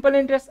हुन्छ सिम्पल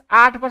इन्ट्रेस्ट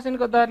 8%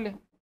 को दरले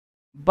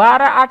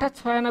 12 8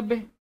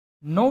 96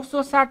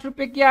 960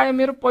 रुपियाँ के आयो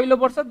मेरो पहिलो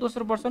वर्ष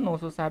दोस्रो वर्ष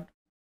 960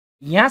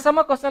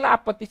 यहाँसम्म कसैलाई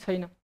आपत्ति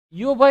छैन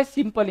यो भयो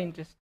सिम्पल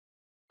इन्ट्रेस्ट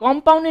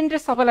कम्पाउन्ड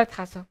इन्ट्रेस्ट सबैलाई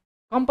थाहा छ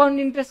कम्पाउन्ड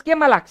इन्ट्रेस्ट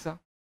केमा लाग्छ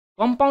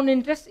कम्पाउन्ड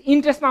इन्ट्रेस्ट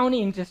इन्ट्रेस्टमा आउने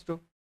इन्ट्रेस्ट हो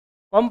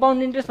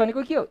कम्पाउन्ड इन्ट्रेस्ट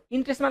भनेको के हो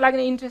इन्ट्रेस्टमा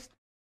लाग्ने इन्ट्रेस्ट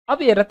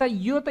अब हेर त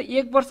यो त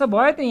 1 वर्ष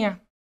भयो त यहाँ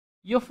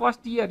यो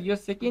फर्स्ट इयर यो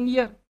सेकेन्ड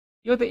इयर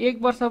यो त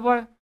 1 वर्ष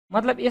भयो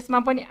मतलब यसमा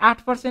पनि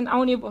 8%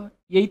 आउने भयो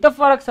यही त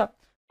फरक छ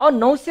अब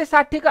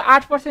 960 को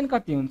 8%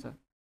 कति हुन्छ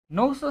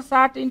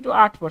 960 इन्टु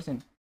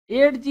 8%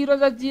 8 0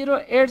 जा 0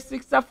 8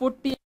 6 जा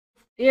 40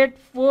 8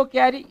 4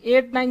 क्यारी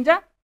 8 9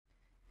 जा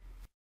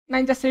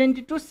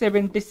 72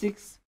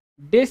 76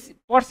 डेस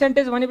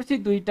पर्सेन्टेज भनेपछि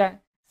दुईटा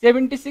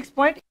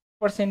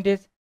 76%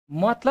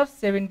 मतलब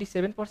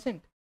 77%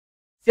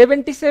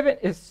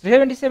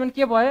 77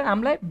 के भयो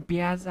हामीलाई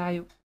ब्याज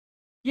आयो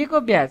के को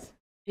ब्याज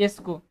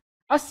यसको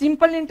अब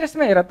सिम्पल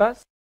इन्ट्रेस्टमा हेर त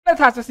सबैलाई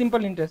थाहा छ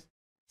सिम्पल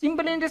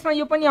इन्ट्रेस्टमा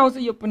यो पनि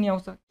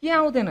आउँछ के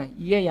आउँदैन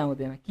यही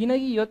आउँदैन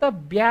किनकि यो त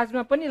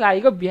ब्याजमा पनि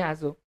लागेको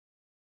ब्याज हो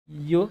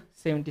यो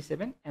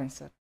 77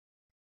 एन्सर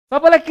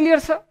सबैलाई क्लियर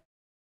छ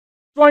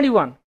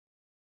 21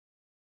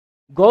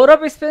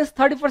 Gaurav spends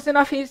 30%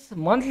 of his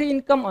monthly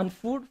income on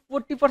food,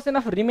 40%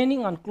 of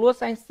remaining on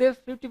clothes and saves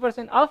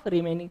 50% of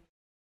remaining.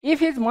 If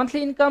his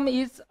monthly income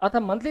is, or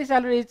monthly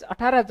salary is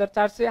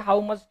 18,400, how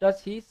much does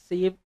he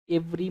save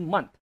every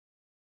month?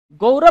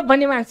 Gaurav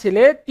भन्ने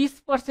मान्छेले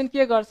 30%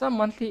 के गर्छ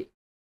monthly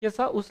के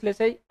छ उसले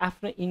चाहिँ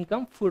आफ्नो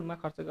income फुडमा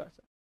खर्च गर्छ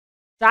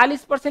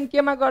 40%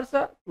 केमा गर्छ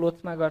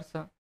क्लोथ्समा गर्छ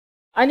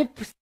अनि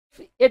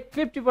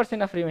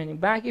 50% of remaining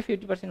बाँकी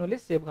 50% उसले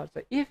सेभ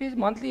गर्छ if his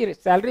monthly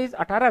salary is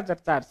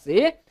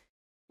 18,400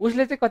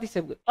 उसले चाहिँ कति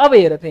सेभ गर्छ अब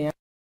हेर त यहाँ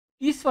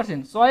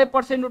 30%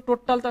 100%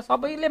 टोटल त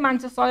सबैले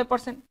मान्छ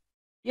 100%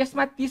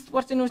 यसमा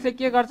 30% उसले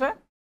के गर्छ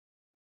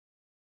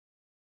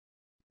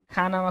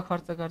खानामा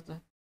खर्च गर्छ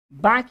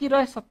बाँकी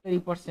रह्यो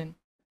 70%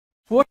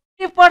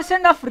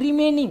 40% अफ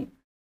रिमेनिङ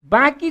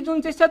बाँकी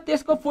जुन चाहिँ छ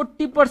त्यसको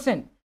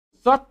 40%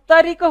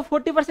 70 को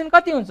 40%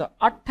 कति हुन्छ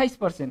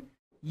 28%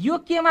 यो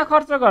केमा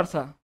खर्च गर्छ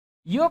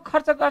यो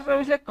खर्च गर्छ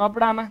उसले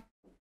कपडामा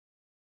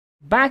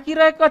बाँकी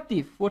रह्यो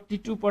कति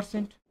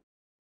 42%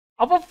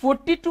 अब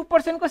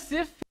 42% को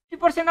सिर्फ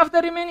 50% अफ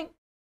द रिमेनिङ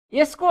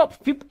यसको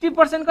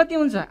 50% कति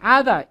हुन्छ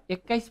आधा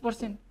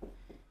 21%।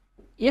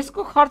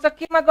 यसको खर्च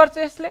केमा गर्छ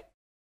यसले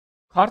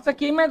खर्च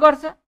केमा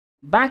गर्छ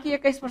बाँकी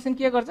 21%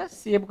 के गर्छ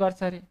सेभ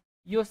गर्छ रे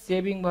यो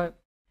सेभिङ भयो।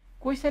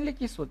 क्वेशनले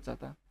के सोध्छ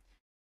त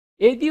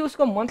यदि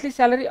उसको मन्थली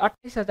स्यालेरी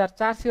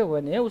 28,400 हो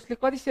भने उसले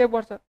कति सेभ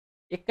गर्छ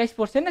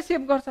 21% नै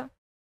सेभ गर्छ।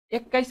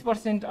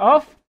 21%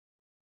 अफ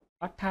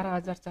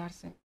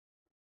 18,400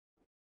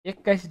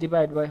 21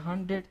 डिवाइड बाई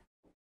 100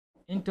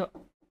 इन्टु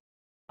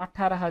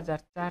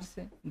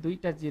 18,400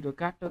 दुईटा जिरो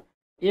काटो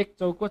 1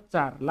 चौको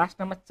 4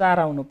 लास्टमा 4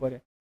 आउनु पर्यो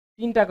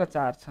 3टाको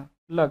 4 छ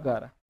ल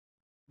गर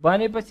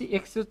भनेपछि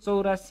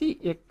 184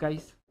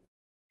 21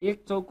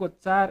 1 चौको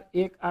 4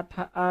 1 8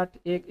 8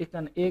 1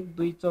 1 1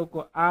 2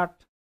 चौको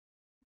 8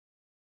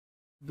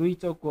 2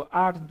 चौको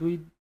 8 2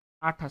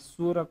 8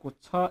 16 को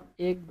 6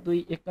 1 2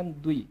 1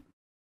 2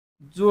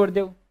 जोड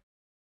देऊ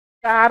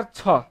 4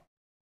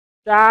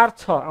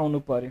 6 आउनु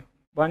पर्यो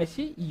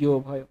भनेपछि यो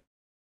भयो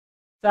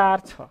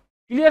 4 6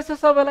 क्लियर छ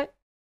सबैलाई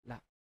ल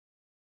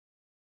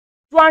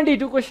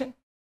 22 question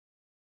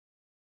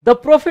the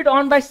profit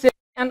earn by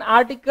selling an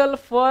article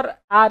for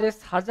RS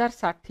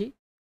 1060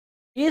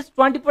 is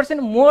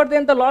 20% more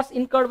than the loss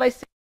incurred by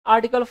selling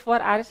article for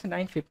RS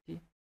 950.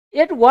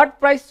 At what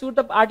price should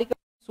the article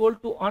be sold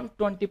to earn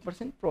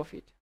 20%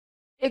 profit?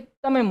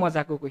 एकदमै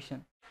मजाको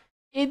question.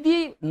 यदि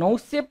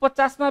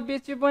 950 मा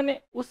बेच्यो भने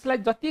उसलाई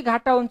जति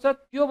घाटा हुन्छ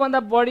त्यो भन्दा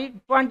बढी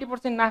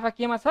 20% नाफा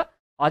केमा छ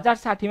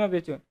 1060 मा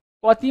बेच्यो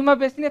कतिमा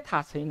बेच्ने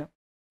थाहा छैन।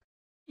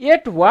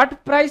 At what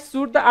price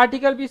should the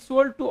article be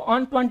sold to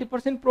earn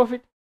 20%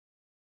 profit?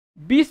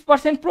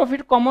 20%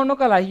 profit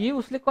कमाउनको लागि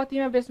उसले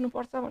कतिमा बेच्नु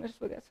पर्छ भनेर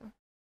सोधेको छ।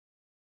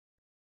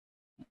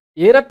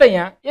 हेर त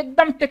यहाँ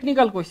एकदम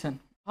टेक्निकल क्वेशन।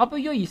 अब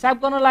यो हिसाब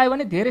गर्न लाग्यो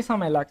भने धेरै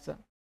समय लाग्छ।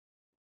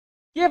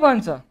 के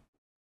भन्छ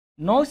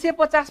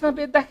 950 मा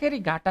बेच्दाखेरि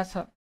घाटा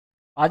छ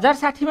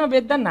 1060 मा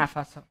बेच्दा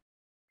नाफा छ।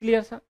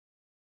 क्लियर छ।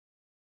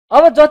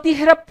 अब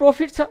जतिखेर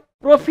प्रॉफिट छ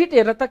प्रॉफिट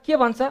हेर त के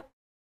भन्छ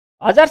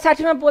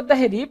 1060 मा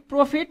बेच्दाखेरि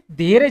प्रॉफिट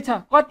धेरै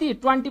छ कति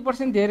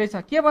 20% धेरै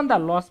छ के भन्दा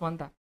लस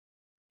भन्दा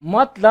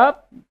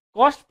मतलब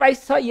कस्ट प्राइस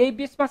छ यही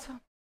बीचमा छ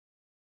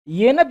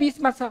ये न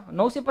बीचमा छ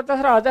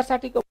 950 र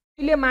 1060 को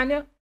कतिले मान्यो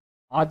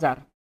 1000।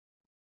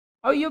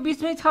 अब यो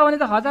बीचमै छ भने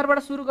त 1000 बाट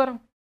सुरु गरौँ।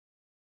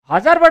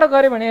 1000 बाट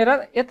गरे भने हेर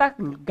यता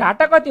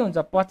घाटा कति हुन्छ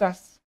 50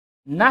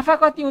 नाफा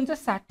कति हुन्छ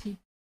 60।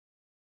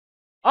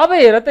 अब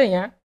हेर त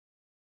यहाँ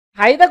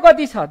फाइदा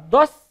कति छ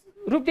 10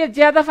 रुपैयाँ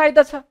ज्यादा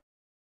फाइदा छ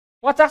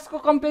 50 को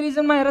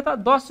कम्पेरिजनमा हेर त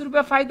 10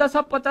 रुपैयाँ फाइदा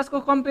छ 50 को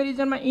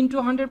कम्पेरिजनमा इन्टु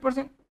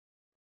 100%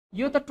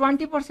 यो त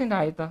 20%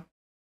 आयो त।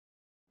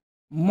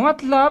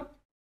 मतलब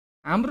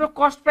हाम्रो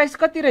कस्ट प्राइस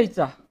कति रहेछ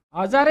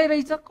 1000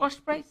 रहेछ कस्ट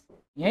प्राइस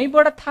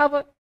यहीँबाट थाहा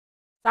भयो।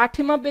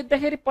 60 मा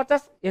बेच्दाखेरि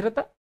 50 हेर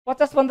त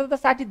 50 भन्दा त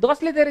 60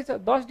 10 ले धेरै छ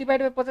 10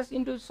 डिवाइड बाइ 50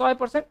 इन्टु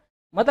 100%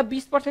 मतलब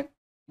 20%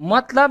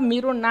 मतलब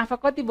मेरो नाफा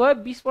कति भयो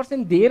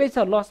 20% धेरै छ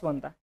लस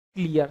भन्दा।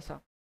 क्लियर छ।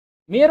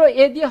 मेरो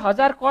यदि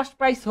 1000 कस्ट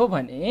प्राइस हो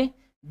भने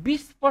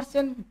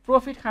 20%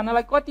 प्रॉफिट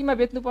खानलाई कतिमा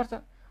बेच्नु पर्छ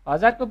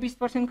 1000 को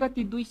 20%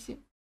 कति 200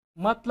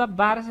 मतलब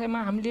 1200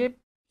 मा हामीले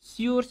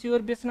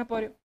स्योर बेच्न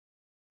पर्यो।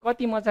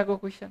 कति मजाको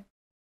क्वेशन।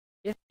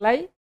 यसलाई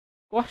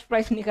कस्ट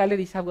प्राइस निकालेर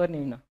हिसाब गर्ने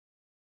हैन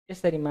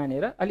यसरी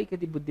मानेर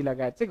अलिकति बुद्धि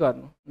लगाएर चाहिँ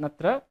गर्नु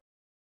नत्र।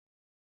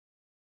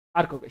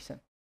 अर्को क्वेशन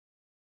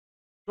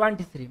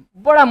 23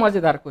 बडा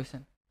मजेदार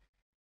क्वेशन।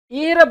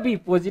 ए र बी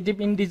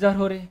पोजिटिभ इन्टिजर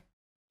हो रे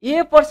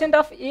a%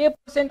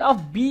 of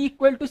b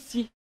equal to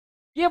c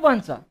के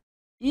भन्छ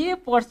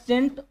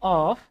a%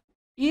 of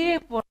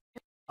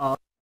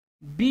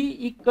b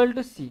equal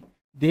to c।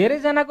 धेरै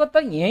जनाको त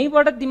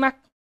यहीँबाट दिमाग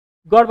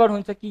गडबड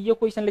हुन्छ कि यो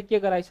क्वेशनले के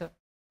गराइछ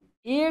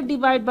a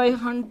divide by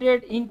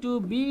 100 into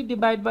b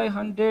divide by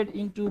 100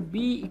 into b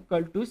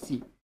equal to c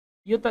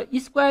यो त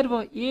स्क्वायर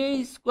भयो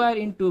a square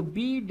into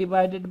b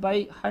divided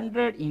by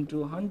 100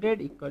 into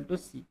 100 equal to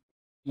c।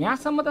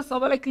 यहाँसम्म त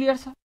सबैलाई क्लियर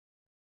छ।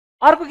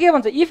 अर्को के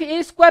भन्छ if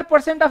a square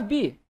percent of b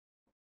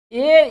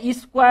a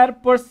square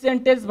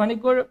percentage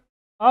भनेको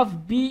of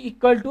b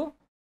equal to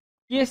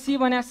kc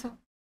भनेको छ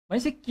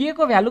भनेपछि के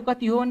को भ्यालु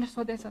कति हो भनेर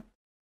सोधेछ।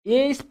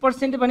 a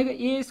पर्सेन्टेज भनेको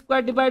a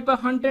square divide by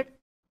 100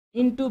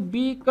 into b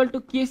equal to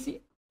kc।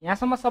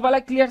 यहाँसम्म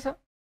सबैलाई क्लियर छ।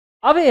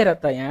 अब हेर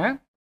त यहाँ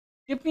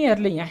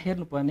टिप्पणीहरूले यहाँ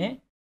हेर्नुपर्ने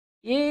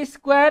a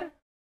square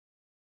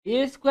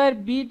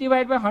b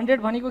divide by 100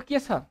 भनेको के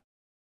छ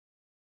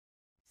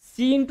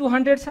c इन्टु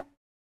 100 छ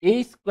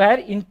a square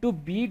into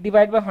b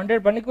divide by 100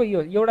 भनेको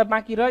यो एउटा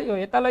बाँकी रह्यो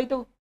यता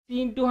लैतौ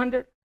c इन्टु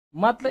 100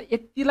 मतलब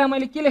यतिलाई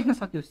मैले के लेख्न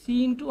सक्यो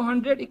c into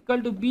 100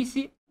 equal to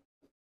bc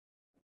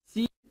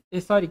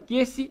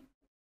kc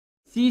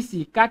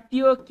cc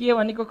काटियो के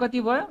भनेको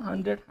कति भयो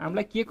 100।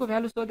 हामीलाई के को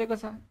भ्यालु सोधेको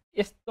छ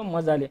यस्तो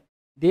मजाले।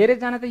 धेरै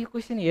जना त यो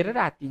क्वेशन हेरेर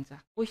आत्तिन्छ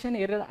क्वेशन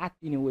हेरेर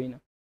आत्तिने होइन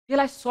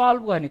त्यसलाई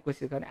सल्भ गर्ने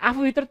कोसिस गर्ने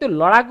आफूभित्र त्यो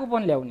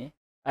लडाकुपन ल्याउने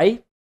है।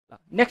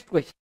 Next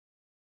question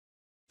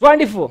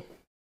 24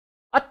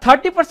 a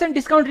 30%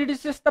 discount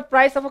reduces the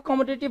price of a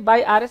commodity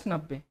by RS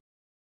 90।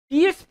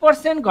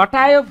 30%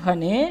 घटायो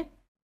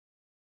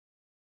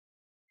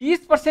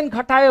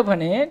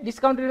भने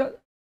डिस्काउन्ट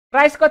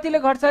प्राइस कतिले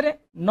घट्छ रे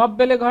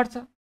 90 ले घट्छ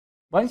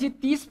भनेपछि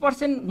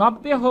 30%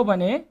 90 हो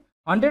भने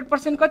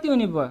 100% कति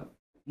हुने भयो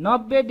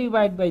 90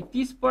 डिवाइड बाइ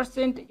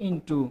 30%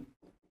 इन्टु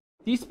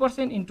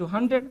 30% इन्टु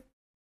 100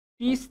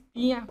 30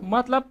 त्यहाँ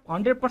मतलब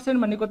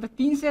 100% भनेको त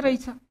 300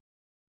 रहेछ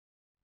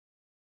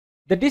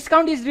the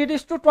discount is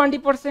reduce to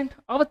 20%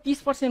 अब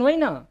 30%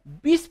 होइन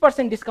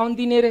 20% डिस्काउन्ट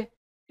दिने रे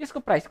त्यसको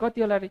प्राइस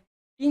कति होला रे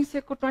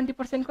 300 को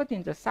 20% कति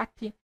हुन्छ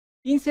 60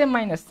 300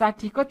 माइनस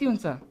 60 कति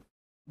हुन्छ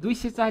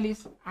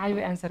 240 आयो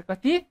एन्सर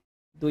कति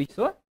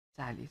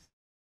 240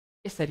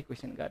 यसरी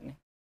क्वेसन गर्ने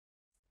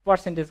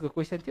पर्सेन्टेजको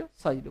क्वेसन थियो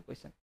सजिलो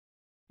question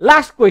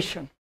last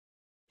question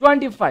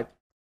 25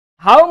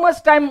 how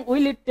much time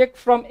will it take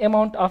from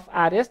amount of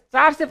RS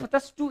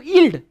 450 to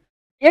yield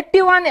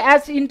 81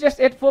 as interest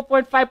at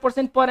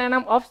 4.5% per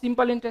annum of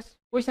simple interest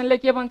क्वेसनले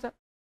के भन्छ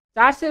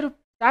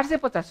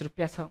 450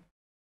 रुपियाँ छ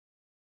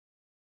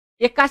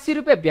 81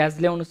 रुपियाँ ब्याज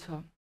ल्याउनु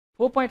छ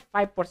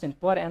 4.5%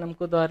 पर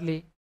एनमको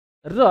दरले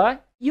र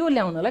यो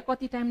ल्याउनलाई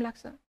कति टाइम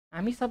लाग्छ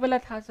हामी सबैलाई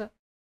थाहा छ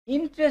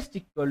interest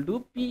equal to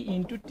P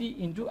into T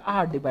into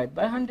R divide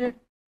by 100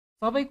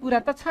 सबै कुरा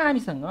त छ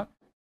हामीसँग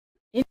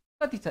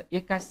इन्ट्रेस्ट कति छ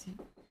 81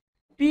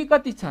 पी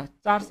कति छ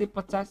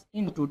 450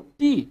 इन्टु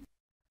टी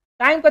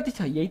टाइम कति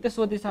छ यही त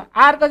सोधेछ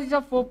आर कति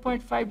छ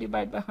 4.5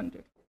 डिभाइड बाई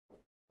 100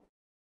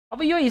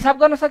 अब यो हिसाब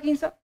गर्न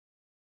सकिन्छ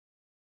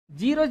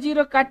 0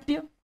 0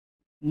 काट्यो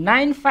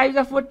 9 5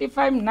 जा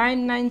 45 9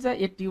 9 जा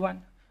 81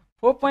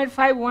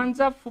 4.5 1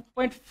 जा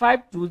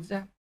 4.5 2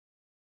 जा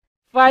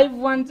 5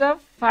 1 जा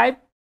 5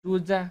 2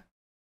 जा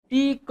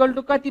टी इक्वल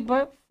टु कति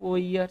भयो 4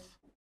 इयर्स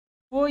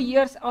 4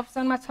 इयर्स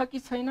अप्सनमा छ कि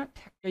छैन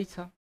ठ्याक्कै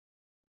छ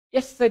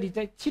यसरी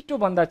चाहिँ छिटो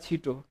भन्दा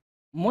छिटो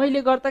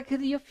मैले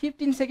गर्दाखेरि यो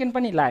 15 सेकेन्ड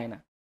पनि लागेन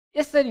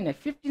यसरी नै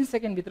 15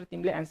 सेकेन्ड भित्र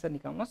तिमीले आन्सर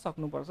निकाल्न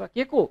सक्नुपर्छ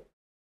के को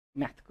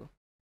म्याथको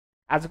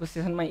आजको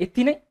सेसनमा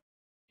यति नै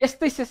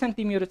यस्तै सेसन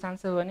तिमीहरू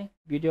चाहन्छौ भने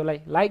भिडियोलाई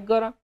लाइक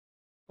गर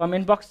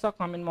कमेन्ट बक्स छ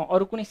कमेन्टमा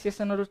अरु कुनै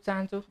सेसनहरु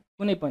चाहन्छौ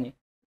कुनै पनि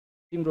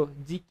तिम्रो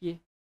जीके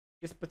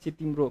त्यसपछि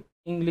तिम्रो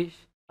इंग्लिश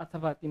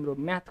अथवा तिम्रो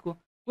म्याथको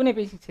कुनै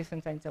पनि सेसन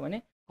चाहिन्छ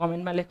भने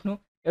कमेन्टमा लेख्नु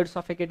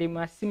एडुसफ्ट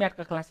एकाडेमीमा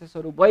सीम्याटका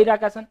क्लासेसहरु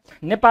भइरहेका छन्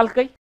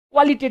नेपालकै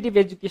क्वालिटेटिभ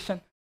एजुकेसन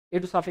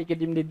एडुसफ्ट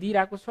एकाडेमीले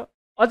दिइरहेको छ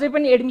अझै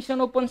पनि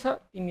एडमिसन ओपन छ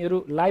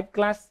तिमीहरू लाइभ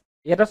क्लास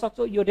हेर्न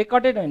सक्छौ यो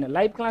रेकर्डेड हैन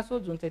लाइभ क्लास हो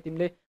जुन चाहिँ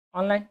तिमीले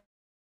अनलाइन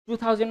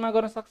 2000 मा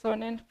गर्न सक्छौ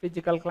भने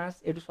फिजिकल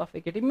क्लास एडुसफ्ट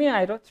एकाडेमी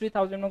आएर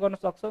 3000 मा गर्न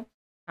सक्छौ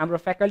हाम्रो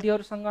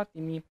फ्याकल्टीहरुसँग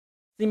तिमी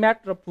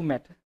सीम्याट र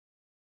पुम्याट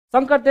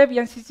शंकरदेव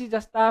एनसीसी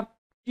जस्ता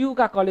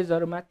ट्युका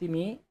कलेजहरुमा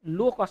तिमी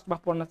लो कस्टमा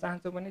पढ्न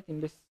चाहन्छौ भने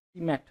तिमीले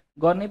सीम्याट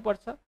गर्नै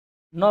पर्छ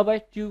नभए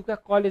ट्युका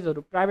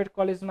कलेजहरु प्राइभेट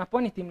कलेजमा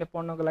पनि तिमीले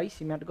पढ्नको लागि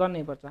सीम्याट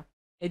गर्नै पर्छ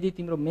यदि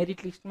तिम्रो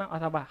मेरिट लिस्टमा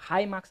अथवा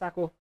हाई मार्क्स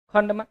आको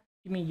खण्डमा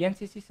तिमी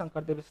एनसीसी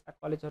शंकरदेव जस्ता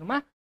कलेजहरुमा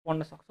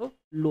पढ्न सक्छौ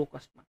लो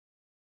कस्टमा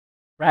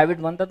प्राइभेट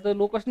भन्दा त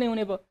लो कस्ट नै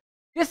हुने भयो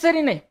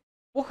त्यसरी नै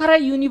पोखरा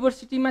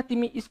युनिभर्सिटीमा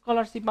तिमी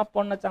स्कलरशिपमा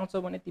पढ्न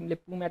चाहन्छौ भने तिमीले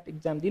पुम्याट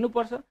एक्जाम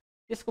दिनुपर्छ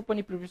त्यसको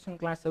पनि प्रिपरेसन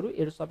क्लासहरु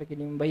एडुसफ्ट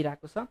एकाडेमीमा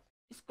भइरहेको छ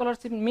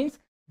स्कलरशिप मिन्स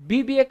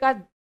बीबीए का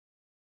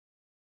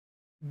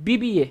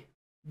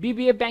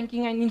BBA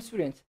banking and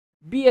insurance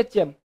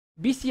BHM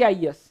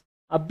बीसीआईएस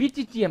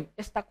बीटीटीएम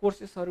यस्ता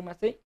कोर्सेसहरुमा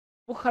चाहिँ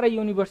पोखरा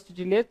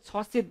युनिभर्सिटीले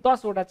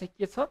 610 वटा चाहिँ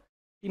के छ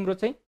तिम्रो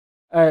चाहिँ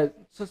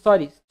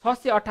सरी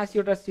 688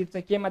 वटा सिट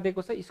चाहिँ केमा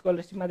दिएको छ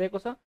स्कलरशिपमा दिएको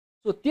छ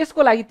सो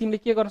त्यसको लागि तिमीले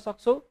के गर्न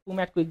सक्छौ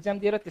पुम्याटको एक्जाम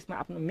दिएर त्यसमा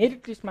आफ्नो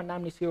मेरिट लिस्टमा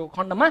नाम निस्केको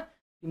खण्डमा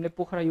तिमीले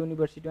पोखरा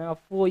युनिभर्सिटीमा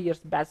 4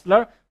 years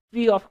bachelor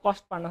free of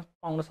cost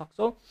पाउन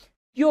सक्छौ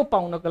त्यो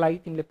पाउनको लागि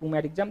तिमीले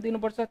पुम्याट एक्जाम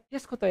दिनुपर्छ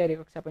त्यसको तयारी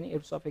कक्षा पनि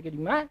एडुसफ्ट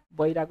एकाडेमीमा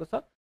भइरहेको छ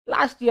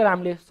लास्ट इयर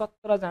हामीले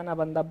 17 जना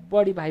भन्दा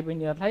बढी भाइ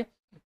बहिनीहरुलाई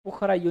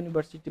पोखरा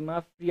युनिभर्सिटीमा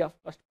फ्री अफ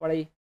कस्ट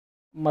पढाइ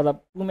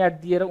मतलब पुम्याट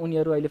दिएर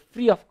उनीहरु अहिले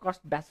फ्री अफ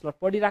कस्ट ब्याचलर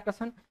पढिरहेका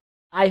छन्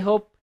आई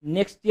होप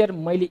नेक्स्ट इयर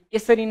मैले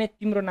यसरी नै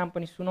तिम्रो नाम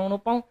पनि सुनाउन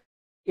पाऊँ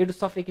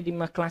एडुसफ्ट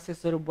एकाडेमीमा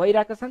क्लासेसहरु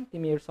भइरहेका छन्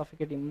तिमी एडुसफ्ट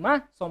एकाडेमीमा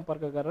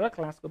सम्पर्क गरेर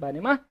क्लासको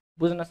बारेमा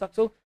बुझ्न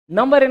सक्छौ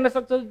नम्बर हेर्न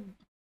सक्छौ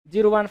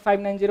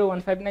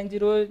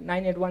 015901590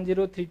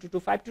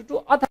 9810322522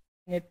 अथवा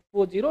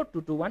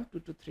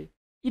 8402212223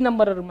 यी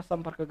नम्बरहरुमा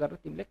सम्पर्क गरेर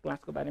तिमीले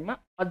क्लासको बारेमा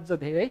अझ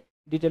धेरै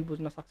डिटेल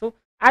बुझ्न सक्छौ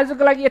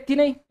आजको लागि यति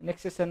नै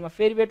नेक्स्ट सेसनमा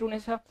फेरि भेट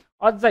हुनेछ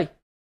अझै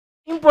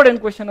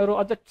इम्पोर्टेन्ट क्वेशनहरु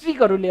अझ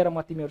ट्रिकहरु लिएर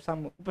म तिमीहरु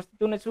सामु उपस्थित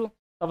हुनेछु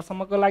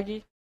तबसम्मको लागि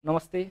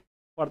नमस्ते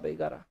पढ्दै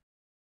गर